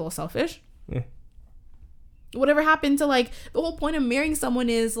 I think that's a little selfish. Yeah. Whatever happened to like the whole point of marrying someone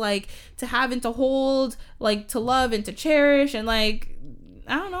is like to have and to hold, like to love and to cherish, and like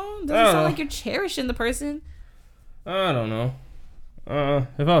I don't know, it doesn't sound like you're cherishing the person. I don't know.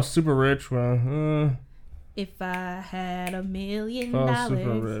 If I was super rich, well, if I had $1 million, if I was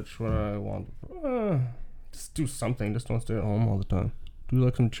super rich, what I want, just do something. Just don't stay at home all the time. Do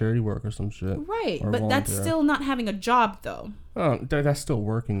like some charity work or some shit. Right, but that's still not having a job though. Oh, that's still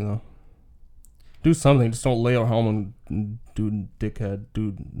working though. Do something. Just don't lay at home and do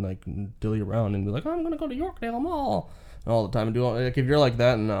like dilly around and be like, oh, I'm gonna go to Yorkdale Mall all the time and do all, like if you're like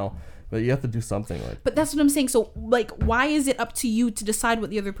that, no. But you have to do something like. But that's what I'm saying. So like, why is it up to you to decide what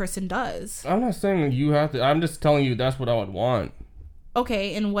the other person does? I'm not saying you have to. I'm just telling you that's what I would want.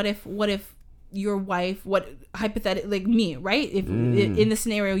 Okay, and what if your wife, hypothetically, like me, right? If in the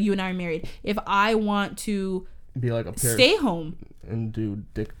scenario you and I are married, if I want to be like a stay home and do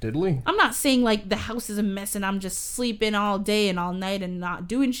dick diddly. I'm not saying like the house is a mess and I'm just sleeping all day and all night and not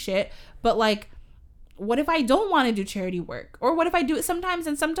doing shit, but like what if I don't want to do charity work? Or what if I do it sometimes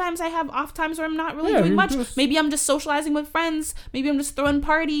and sometimes I have off times where I'm not really doing much? Maybe I'm just socializing with friends. Maybe I'm just throwing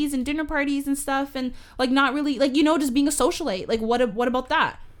parties and dinner parties and stuff and like not really like, you know, just being a socialite. Like what about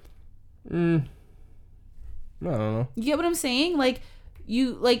that? I don't know. You get what I'm saying? Like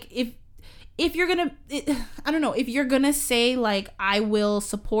you like if you're gonna I don't know, if you're gonna say like I will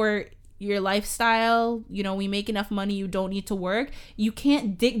support your lifestyle, you know, we make enough money, you don't need to work, you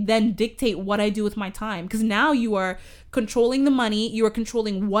can't then dictate what I do with my time, because now you are controlling the money, you are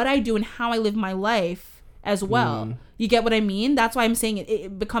controlling what I do and how I live my life as well. You get what I mean? That's why I'm saying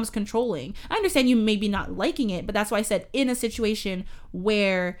it becomes controlling. I understand you maybe not liking it, but that's why I said in a situation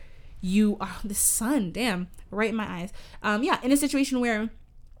where you the sun, damn, right in my eyes. In a situation where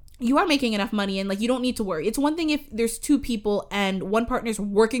you are making enough money and like you don't need to worry. It's one thing if there's two people and one partner's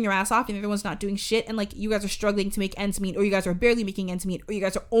working your ass off and the other one's not doing shit and like you guys are struggling to make ends meet, or you guys are barely making ends meet, or you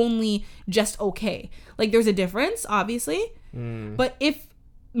guys are only just okay. Like there's a difference, obviously. But if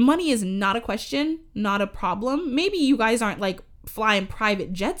money is not a question, not a problem, maybe you guys aren't like flying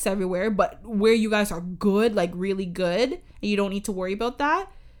private jets everywhere, but where you guys are good, like really good, and you don't need to worry about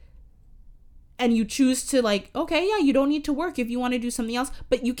that. and you choose to like, okay, yeah, you don't need to work if you want to do something else,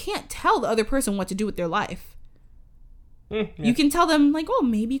 but you can't tell the other person what to do with their life. Yeah. You can tell them like, oh,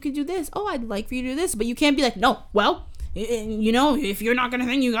 maybe you could do this. Oh, I'd like for you to do this. But you can't be like, no, well, you know, if you're not going to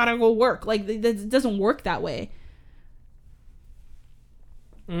think, you got to go work. Like, it doesn't work that way.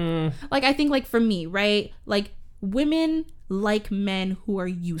 Like, I think like for me, right? Like women like men who are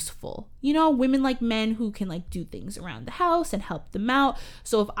useful. You know, women like men who can like do things around the house and help them out.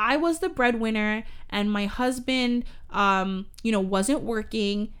 So if I was the breadwinner and my husband, you know, wasn't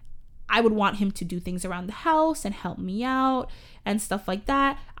working, I would want him to do things around the house and help me out and stuff like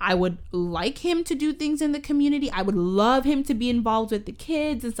that. I would like him to do things in the community. I would love him to be involved with the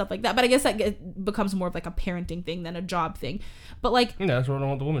kids and stuff like that. But I guess that becomes more of like a parenting thing than a job thing. But like, yeah, that's what I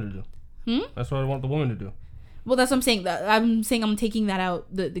want the woman to do. That's what I want the woman to do. Well, that's what I'm saying. I'm saying I'm taking that out,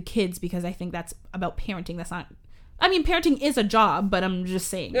 the kids, because I think that's about parenting. That's not. I mean, parenting is a job, but I'm just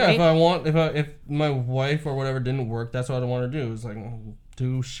saying. Yeah, right? if my wife or whatever didn't work, that's what I want to do. It's like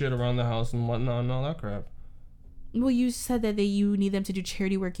do shit around the house and whatnot and all that crap. Well, you said that you need them to do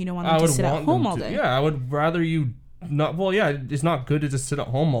charity work. You don't want them to sit at home all day. Yeah, I would rather you not. Well, yeah, it's not good to just sit at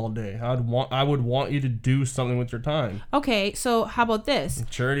home all day. I would want you to do something with your time. Okay, so how about this?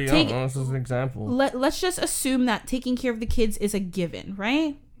 Charity. I don't know, this is an example. Let's just assume that taking care of the kids is a given,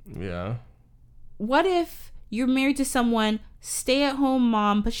 right? Yeah. What if you're married to someone, stay-at-home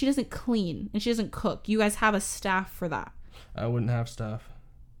mom, but she doesn't clean and she doesn't cook? You guys have a staff for that. I wouldn't have staff.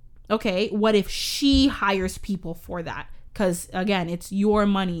 Okay, what if she hires people for that? Because, again, it's your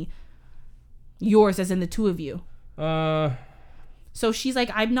money. Yours as in the two of you. So she's like,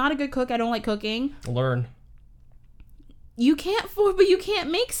 I'm not a good cook. I don't like cooking. Learn. You can't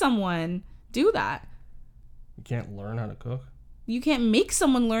make someone do that. You can't learn how to cook? You can't make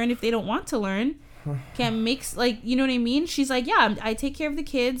someone learn if they don't want to learn. Can't make, like, you know what I mean? She's like, yeah, I take care of the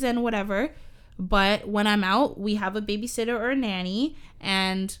kids and whatever. But when I'm out, we have a babysitter or a nanny,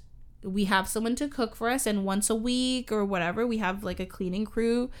 and we have someone to cook for us. And once a week or whatever, we have like a cleaning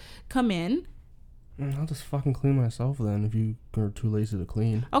crew come in. I'll just fucking clean myself then if you are too lazy to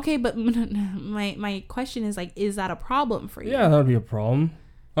clean. Okay, but my question is like, is that a problem for you? Yeah, that would be a problem.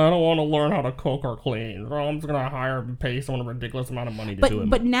 I don't want to learn how to cook or clean. So I'm just going to hire and pay someone a ridiculous amount of money to do it.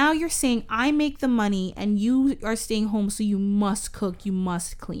 But now you're saying I make the money and you are staying home, so you must cook, you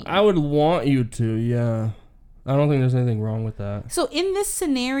must clean. I would want you to, yeah. I don't think there's anything wrong with that. So in this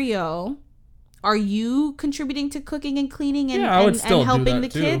scenario, are you contributing to cooking and cleaning and, I would still and helping do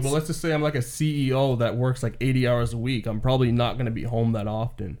that the too, kids? But let's just say I'm like a CEO that works like 80 hours a week. I'm probably not going to be home that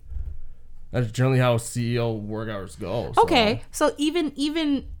often. That's generally how CEO work hours go. So. Okay, so even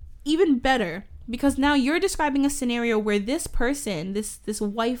better, because now you're describing a scenario where this person, this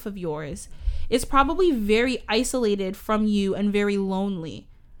wife of yours, is probably very isolated from you and very lonely.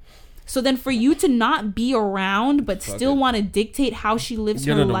 So then for you to not be around but still want to dictate how she lives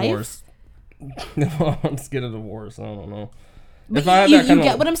her life. Let's get a divorce. I don't know. But you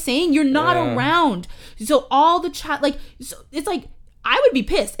get what I'm saying? You're not around. So all the chat, like, so it's like, I would be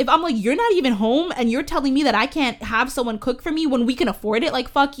pissed if I'm like, you're not even home and you're telling me that I can't have someone cook for me when we can afford it. Like,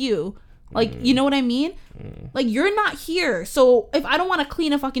 fuck you. Like, you know what I mean? Like, you're not here. So if I don't want to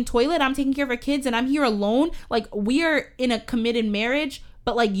clean a fucking toilet, I'm taking care of our kids and I'm here alone. Like, we are in a committed marriage,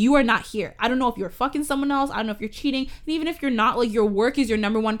 but like, you are not here. I don't know if you're fucking someone else. I don't know if you're cheating. And even if you're not, like, your work is your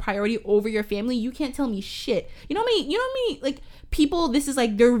number one priority over your family. You can't tell me shit. You know what I mean? Like, people, this is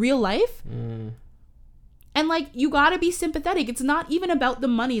like their real life. And like, you gotta be sympathetic. It's not even about the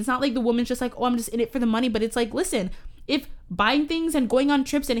money. It's not like the woman's just like, oh, I'm just in it for the money. But it's like, listen, if buying things and going on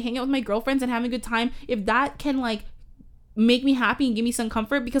trips and hanging out with my girlfriends and having a good time, if that can like make me happy and give me some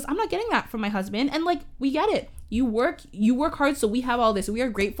comfort, because I'm not getting that from my husband. And like, we get it. You work hard, so we have all this. We are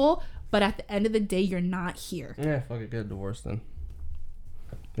grateful. But at the end of the day, you're not here. Yeah, fuck it, get a divorce then.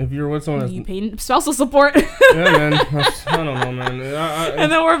 If you're with someone that's... You pay spousal support. Yeah, man. I don't know, man.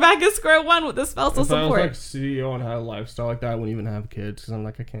 And then we're back at square one with the spousal support. If I was like CEO and had a lifestyle like that, I wouldn't even have kids. Because I'm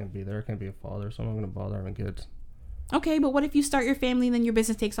like, I can't be there. I can't be a father. So I'm not going to bother having kids. Okay, but what if you start your family and then your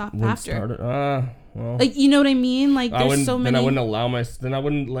business takes off after? Start it. Well... Like, you know what I mean? Like, there's so many... Then I wouldn't allow then I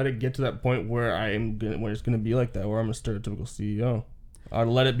wouldn't let it get to that point where where it's going to be like that, where I'm a stereotypical CEO. I'd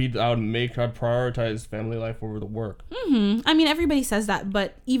let it be. I'd prioritize family life over the work. I mean, everybody says that,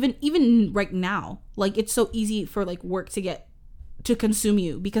 but even right now, like, it's so easy for like work to consume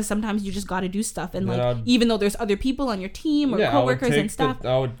you, because sometimes you just got to do stuff, and like, even though there's other people on your team or coworkers and stuff,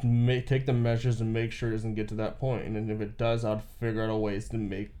 I would take the measures and make sure it doesn't get to that point. And if it does, I'd figure out a ways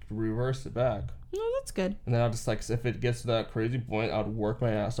to reverse it back. Oh, that's good. And then I'll just like, if it gets to that crazy point, I'd work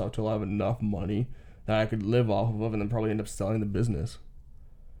my ass off till I have enough money that I could live off of, and then probably end up selling the business.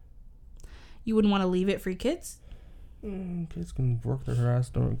 you wouldn't want to leave it for your kids? Kids can work their ass,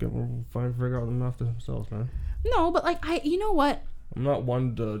 figure out them after themselves, man. No, but like you know what? I'm not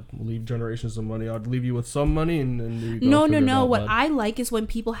one to leave generations of money. I'd leave you with some money, and then there you No. go. What I like is when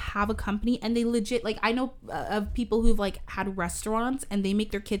people have a company and they legit, like, I know of people who've like had restaurants and they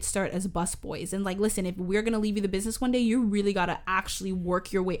make their kids start as busboys. And like, listen, if we're gonna leave you the business one day, you really gotta actually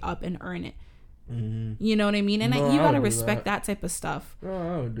work your way up and earn it. You know what I mean? And you gotta respect that type of stuff. No,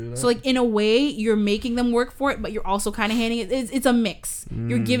 I would do that. So like, in a way, you're making them work for it, but you're also kind of handing it. It's a mix.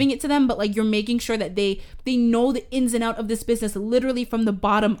 You're giving it to them, but like, you're making sure that they know the ins and out of this business, literally from the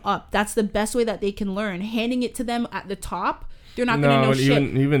bottom up. That's the best way that they can learn. Handing it to them at the top, they're not gonna know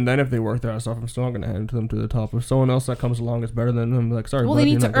shit. Even then, if they work their ass off, I'm still not gonna hand it to them to the top. If someone else that comes along is better than them, like, sorry. Well, bud, they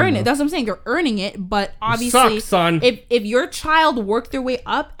need to earn it. Enough. That's what I'm saying. They're earning it, but obviously, suck, son. If your child worked their way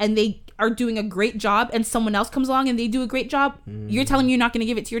up and they are doing a great job, and someone else comes along and they do a great job, you're telling me you're not gonna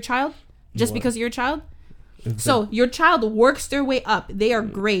give it to your child just because you're a child? So your child works their way up. They are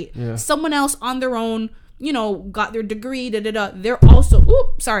great. Yeah. Someone else on their own, got their degree, they're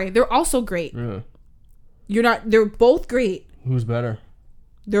also great. Yeah. They're both great. Who's better?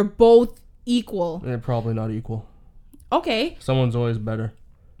 They're both equal. They're probably not equal. Okay. Someone's always better.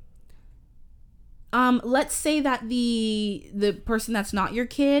 Let's say that the person that's not your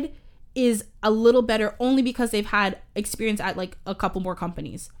kid is a little better only because they've had experience at like a couple more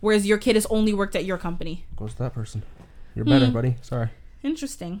companies, whereas your kid has only worked at your company. Goes to that person. You're better, buddy. Sorry.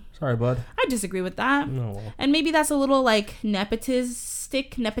 Interesting. Sorry, bud. I disagree with that. No. Well. And maybe that's a little like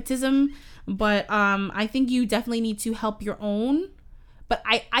nepotism, but I think you definitely need to help your own. But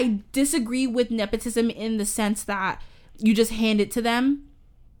I disagree with nepotism in the sense that you just hand it to them.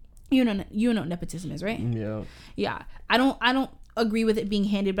 You know what nepotism is, right? Yeah. Yeah. I don't agree with it being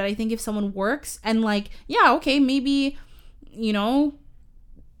handed, but I think if someone works and like, yeah, okay, maybe,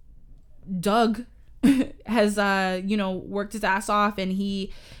 Doug has worked his ass off and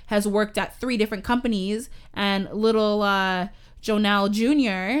he has worked at 3 different companies, and little Jonelle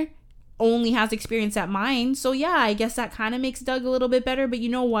Jr. only has experience at mine. So yeah, I guess that kind of makes Doug a little bit better, but you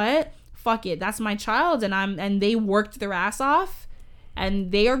know what? Fuck it. That's my child, and they worked their ass off.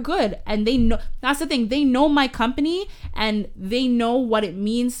 And they are good, and they know, that's the thing, they know my company and they know what it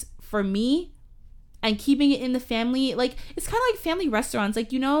means for me, and keeping it in the family, like, it's kind of like family restaurants, like,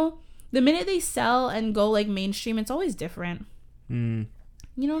 the minute they sell and go like mainstream, it's always different. You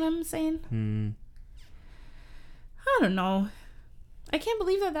know what I'm saying? I don't know, I can't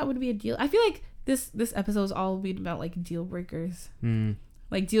believe that would be a deal. I feel like this episode is all be about like deal breakers,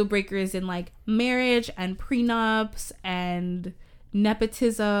 like deal breakers in like marriage and prenups and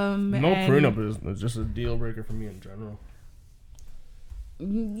nepotism. No, prenup is just a deal breaker for me in general.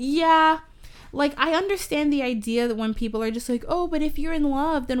 Yeah, like, I understand the idea that when people are just like, oh, but if you're in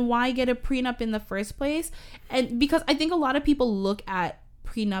love, then why get a prenup in the first place? And because I think a lot of people look at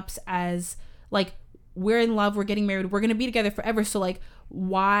prenups as like, we're in love, we're getting married, we're gonna be together forever, so like,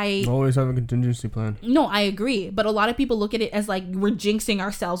 why always have a contingency plan? No, I agree, but a lot of people look at it as like, we're jinxing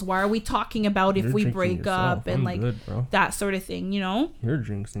ourselves. Why are we talking about if we break up and like good, that sort of thing, You're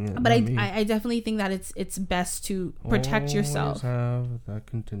jinxing it. But I definitely think that it's best to protect yourself. Have that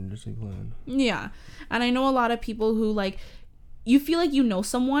contingency plan. Yeah, and I know a lot of people who like, you feel like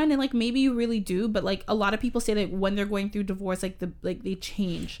someone, and like maybe you really do, but like a lot of people say that when they're going through divorce, like they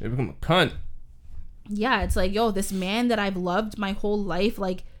change. They become a cunt. Yeah, it's like, yo, this man that I've loved my whole life,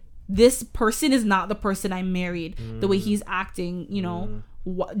 like, this person is not the person I married. The way he's acting,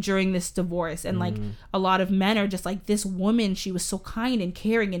 during this divorce. And like, a lot of men are just like, this woman, she was so kind and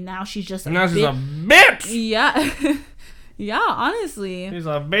caring, and now she's just she's a bitch. Yeah. Yeah, honestly. She's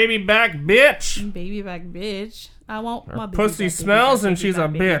a baby back bitch. Baby back bitch. I want her my baby pussy back, smells, baby and back, she's a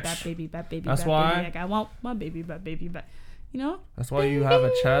baby bitch. Back, baby back, baby That's back, why. Baby back. I want my baby back, baby back. That's why you have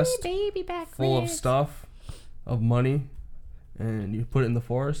a chest baby back full of stuff, of money, and you put it in the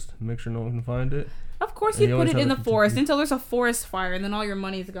forest and make sure no one can find it. Of course you put it in the forest until there's a forest fire, and then all your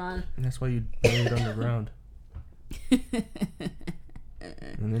money's gone. And that's why you bury it underground.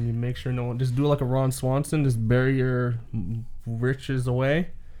 And then you make sure no one, just do like a Ron Swanson, just bury your riches away,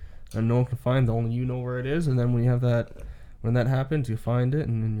 and no one can find it. Only you know where it is. And then when that happens, you find it,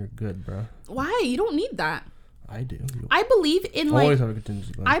 and then you're good, bro. Why? You don't need that. I do. I believe in like, always have a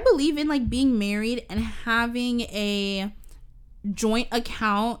contingency plan. I believe in like being married and having a joint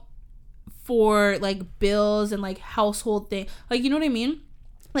account for like bills and like household thing. Like, you know what I mean?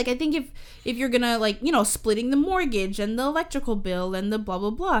 Like, I think if you're gonna like, splitting the mortgage and the electrical bill and the blah blah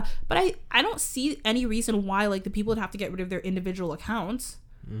blah, but I don't see any reason why like the people would have to get rid of their individual accounts.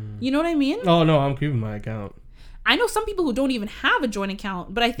 You know what I mean? Oh no, I'm keeping my account. I know some people who don't even have a joint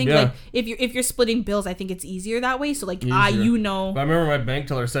account, but I think like if you're splitting bills, I think it's easier that way. So like But I remember my bank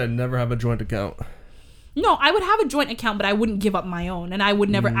teller said never have a joint account. No, I would have a joint account, but I wouldn't give up my own, and I would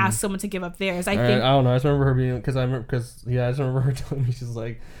never ask someone to give up theirs. I don't know. I just remember her being I just remember her telling me, she's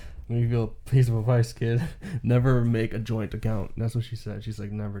like, "Let me feel a piece of advice, kid. Never make a joint account." That's what she said. She's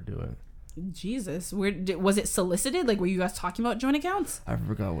like, "Never do it." Jesus, was it solicited? Like, were you guys talking about joint accounts? I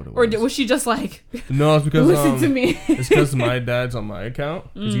forgot what it was. Or was she just like, no, it's because listen to me. It's because my dad's on my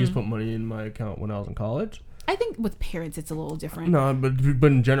account because he just put money in my account when I was in college. I think with parents it's a little different. No,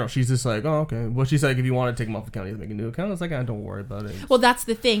 but in general, she's just like, "Oh, okay." Well, she's like, "If you want to take them off the account, you have to make a new account." It's like, don't worry about it. Well, that's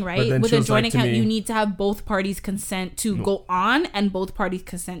the thing, right? With a joint account, you need to have both parties consent to go on and both parties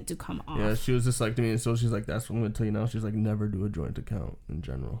consent to come off. Yeah, she was just like to me, and so she's like, "That's what I'm going to tell you now." She's like, "Never do a joint account in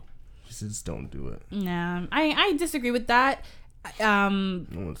general." She says, "Just don't do it." Nah, I disagree with that. No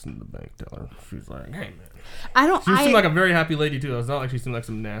one's in the bank teller. She's like, "Hey, man." She seemed like a very happy lady too. It's not like she seemed like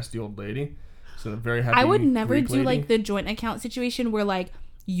some nasty old lady. So very happy. I would never Greek do lady. like the joint account situation where like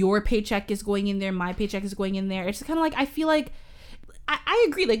your paycheck is going in there, my paycheck is going in there. It's kind of like, I feel like I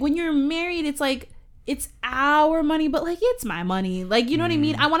agree. Like when you're married, it's like it's our money, but like it's my money. Like, you know what I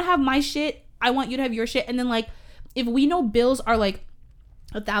mean? I want to have my shit. I want you to have your shit. And then like if we know bills are like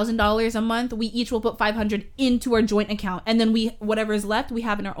 $1,000 a month, we each will put $500 into our joint account, and then whatever is left we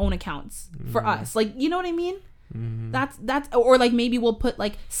have in our own accounts for us. Like, you know what I mean? That's or like maybe we'll put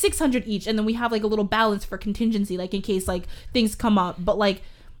like $600 each, and then we have like a little balance for contingency, like in case like things come up. But like,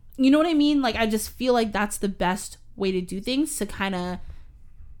 you know what I mean? Like I just feel like that's the best way to do things, to kind of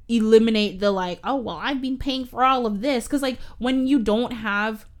eliminate the like, oh well, I've been paying for all of this. Because like when you don't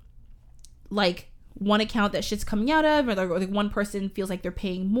have like one account that shit's coming out of, or like one person feels like they're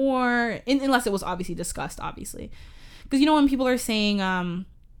paying more, unless it was obviously discussed, obviously. Because you know when people are saying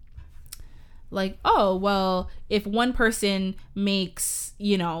like, oh, well, if one person makes, I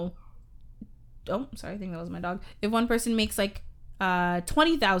think that was my dog. If one person makes like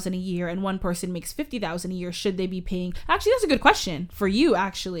 $20,000 a year and one person makes $50,000 a year, should they be paying? Actually, that's a good question for you.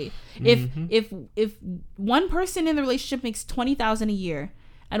 Actually, if one person in the relationship makes $20,000 a year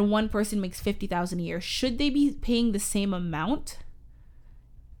and one person makes $50,000 a year, should they be paying the same amount?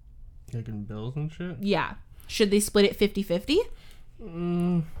 Like in bills and shit? Yeah. Should they split it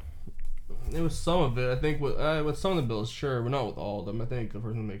 50-50? It was some of it. I think with some of the bills, sure, but not with all of them. I think the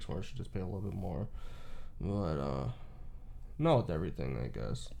person who makes more should just pay a little bit more. But not with everything, I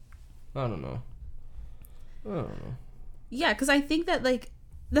guess. I don't know. Yeah, because I think that like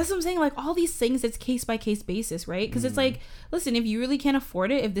that's what I'm saying. Like all these things, it's case by case basis, right? Because it's like, listen, if you really can't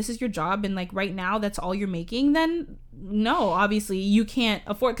afford it, if this is your job and like right now that's all you're making, then no, obviously you can't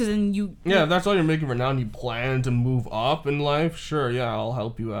afford. Because then if that's all you're making right now and you plan to move up in life, sure, yeah, I'll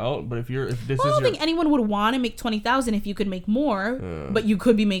help you out. But I don't think anyone would want to make $20,000 if you could make more, but you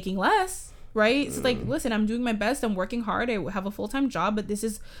could be making less. Right? It's like, listen, I'm doing my best. I'm working hard. I have a full-time job, but this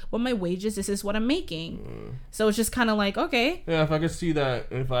is what my wages, this is what I'm making. So it's just kind of like, okay. Yeah, if I could see that,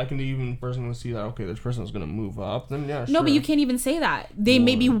 if I can even personally see that, okay, this person is going to move up, then yeah, sure. No, but you can't even say that. They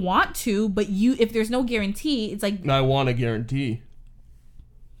maybe want to, but if there's no guarantee, it's like... I want a guarantee.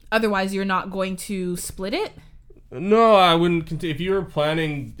 Otherwise, you're not going to split it? No, I wouldn't continue.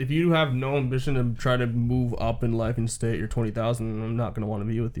 If you have no ambition to try to move up in life and stay at your 20,000, I'm not going to want to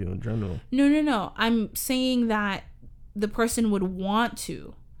be with you in general. No. I'm saying that the person would want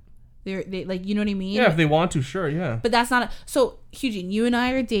to. They like, you know what I mean? Yeah, if they want to, sure, yeah. But that's not so, Eugene, you and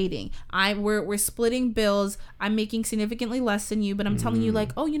I are dating. We're splitting bills. I'm making significantly less than you, but I'm telling you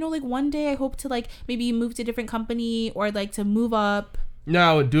like, oh, like one day I hope to like maybe move to a different company, or like to move up. No,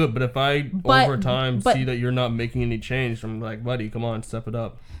 I would do it, but if over time see that you're not making any change, I'm like, buddy, come on, step it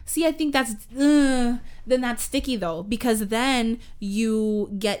up. See, I think then that's sticky though, because then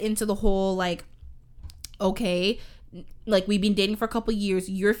you get into the whole like, okay, like we've been dating for a couple years,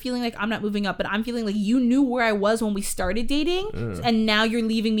 you're feeling like I'm not moving up, but I'm feeling like you knew where I was when we started dating, and now you're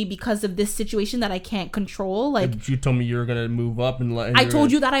leaving me because of this situation that I can't control. Like, you told me you were gonna move up, and I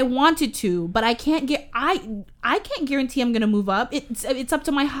told you that I wanted to, but I can't I can't guarantee I'm gonna move up. It's up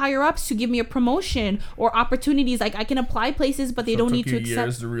to my higher ups to give me a promotion or opportunities. Like I can apply places, but they don't need to accept.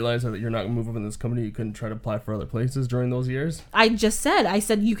 Years to realize that you're not gonna move up in this company. You couldn't try to apply for other places during those years. I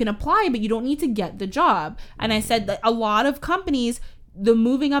said you can apply, but you don't need to get the job. And I said that a lot of companies, the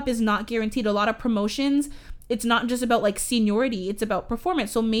moving up is not guaranteed. A lot of promotions, it's not just about like seniority, it's about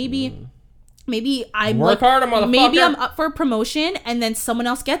performance. So maybe I'm work harder, motherfucker. Maybe I'm up for a promotion and then someone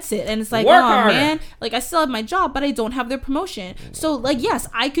else gets it, and it's like, work oh harder. Man, like I still have my job, but I don't have their promotion. So like, yes,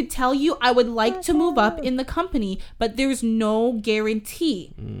 I could tell you I would like to move up in the company, but there's no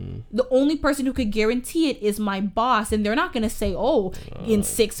guarantee. The only person who could guarantee it is my boss, and they're not gonna say, "Oh, in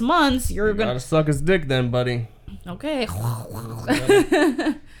 6 months you're gonna gotta suck his dick, then, buddy." Okay.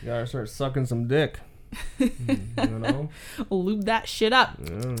 You gotta start sucking some dick. Lube that shit up.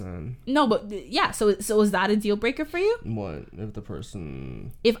 No, but yeah. So is that a deal breaker for you? What if the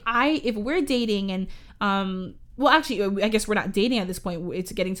person? If we're dating and well, actually, I guess we're not dating at this point.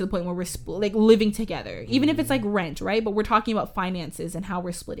 It's getting to the point where we're like living together, even if it's like rent, right? But we're talking about finances and how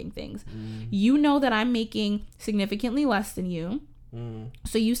we're splitting things. You know that I'm making significantly less than you.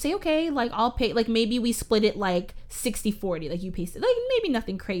 So you say, okay, like I'll pay, like maybe we split it like 60-40, like you pay, like maybe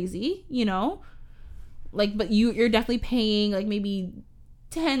nothing crazy, like, but you're definitely paying like maybe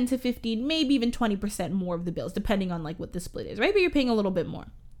 10 to 15, maybe even 20% more of the bills, depending on like what the split is, right? But you're paying a little bit more.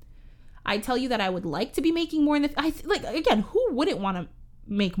 I tell you that I would like to be making more like, again, who wouldn't want to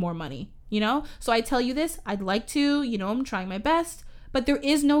make more money, So I tell you this, I'd like to, I'm trying my best, but there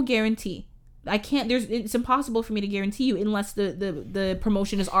is no guarantee. It's impossible for me to guarantee you unless the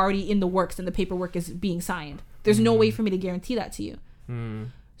promotion is already in the works and the paperwork is being signed. There's no way for me to guarantee that to you.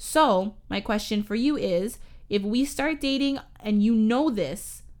 So my question for you is, if we start dating and you know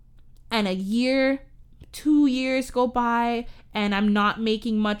this, and a year, 2 years go by and I'm not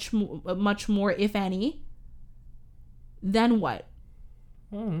making much more, if any, then what?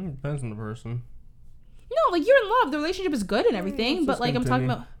 Depends on the person. No, like you're in love, the relationship is good and everything, but like continue. I'm talking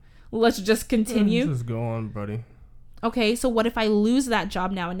about, let's just continue. Let's just go on, buddy. Okay, so what if I lose that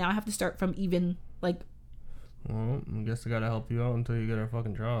job now and now I have to start from even like? Well, I guess I gotta help you out until you get a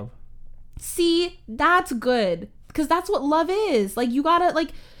fucking job. See, that's good, because that's what love is. Like, you gotta,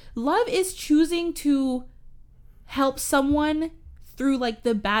 like, love is choosing to help someone through like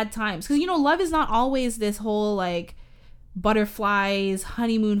the bad times, because love is not always this whole like butterflies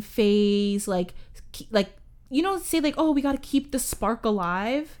honeymoon phase, like say like, oh, we gotta keep the spark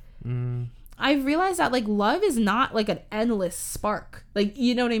alive. I've realized that like love is not like an endless spark, like,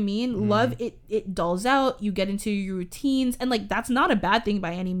 you know what I mean? Love, it dulls out, you get into your routines, and like that's not a bad thing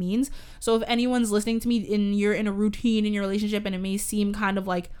by any means. So if anyone's listening to me and you're in a routine in your relationship and it may seem kind of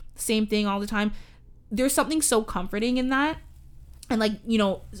like same thing all the time, there's something so comforting in that. And like,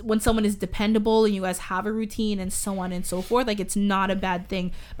 when someone is dependable and you guys have a routine and so on and so forth, like it's not a bad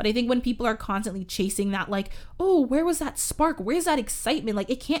thing. But I think when people are constantly chasing that, like, oh, where was that spark? Where's that excitement? Like,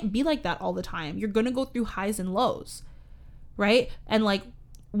 it can't be like that all the time. You're going to go through highs and lows, right? And like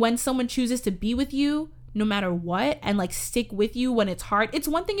when someone chooses to be with you no matter what and like stick with you when it's hard, it's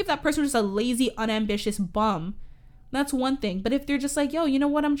one thing if that person is a lazy, unambitious bum. That's one thing. But if they're just like, yo, you know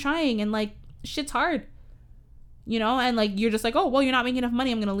what? I'm trying and like shit's hard. And like you're just like, oh, well, you're not making enough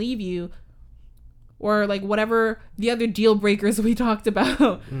money, I'm gonna leave you, or like whatever the other deal breakers we talked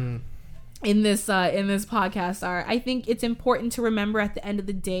about in this podcast are. I think it's important to remember at the end of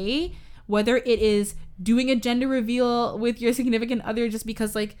the day, whether it is doing a gender reveal with your significant other just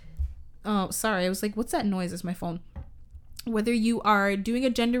because like, oh, sorry, I was like, what's that noise? It's my phone. Whether you are doing a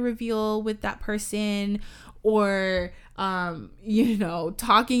gender reveal with that person, or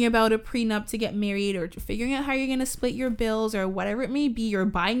talking about a prenup to get married, or figuring out how you're gonna split your bills, or whatever it may be, you're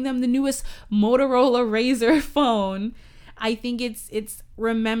buying them the newest Motorola Razr phone. I think it's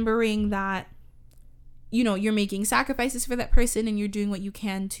remembering that you're making sacrifices for that person and you're doing what you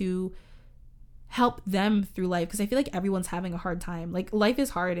can to help them through life, because I feel like everyone's having a hard time. Like, life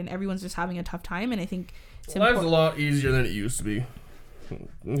is hard and everyone's just having a tough time, and I think life's a lot easier than it used to be.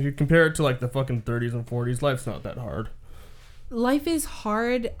 If you compare it to like the fucking 30s and 40s, life's not that hard. Life is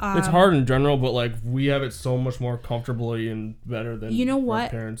hard. It's hard in general, but like we have it so much more comfortably and better than our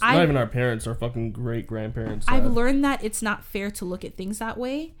parents. Not even our parents, our fucking great grandparents. I've learned that it's not fair to look at things that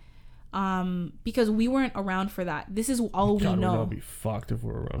way, because we weren't around for that. This is all we know. We'd be fucked if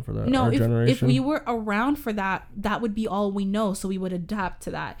we were around for that. No, if we were around for that, that would be all we know. So we would adapt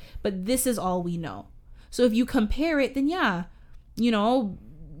to that. But this is all we know. So if you compare it, then yeah.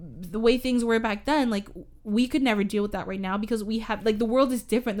 The way things were back then, like we could never deal with that right now, because we have like the world is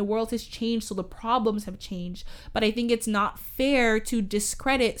different. The world has changed, so the problems have changed. But I think it's not fair to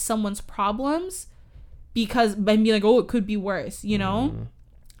discredit someone's problems because by being like, oh, it could be worse,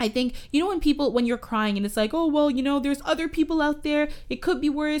 I think, when you're crying and it's like, oh, well, there's other people out there, it could be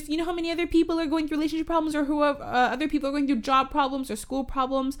worse. You know how many other people are going through relationship problems, or who other people are going through job problems or school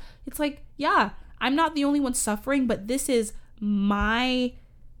problems? It's like, yeah, I'm not the only one suffering, but this is my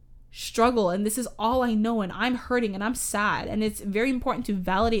struggle and this is all I know, and I'm hurting and I'm sad, and it's very important to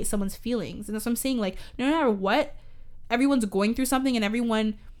validate someone's feelings. And that's what I'm saying, like, no matter what, everyone's going through something, and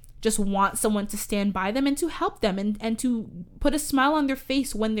everyone just wants someone to stand by them and to help them and to put a smile on their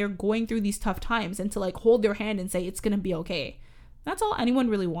face when they're going through these tough times, and to like hold their hand and say it's gonna be okay. That's all anyone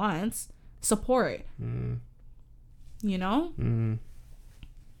really wants. Support. You know? I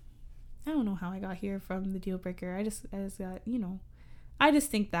don't know how I got here from the deal breaker. I just got, you know, I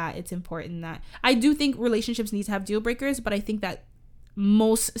just think that it's important that I do think relationships need to have deal breakers, but I think that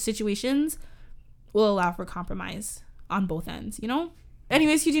most situations will allow for compromise on both ends, you know?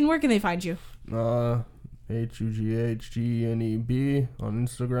 Anyways, Eugene, where can they find you? HUGHGNEB on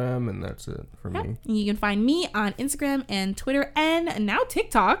Instagram, and that's it for me. And you can find me on Instagram and Twitter and now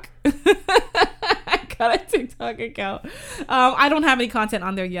TikTok. I got a TikTok account. I don't have any content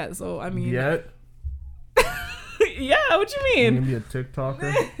on there yet, so I mean. Yet? Yeah, what you mean? You gonna be a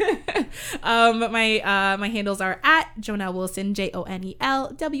TikToker? My handles are at Jonelle Wilson,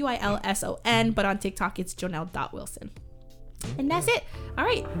 JONELWILSON, but on TikTok it's jonelle.wilson. And that's it. All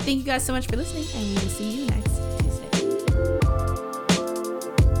right. Thank you guys so much for listening, and we will see you next Tuesday.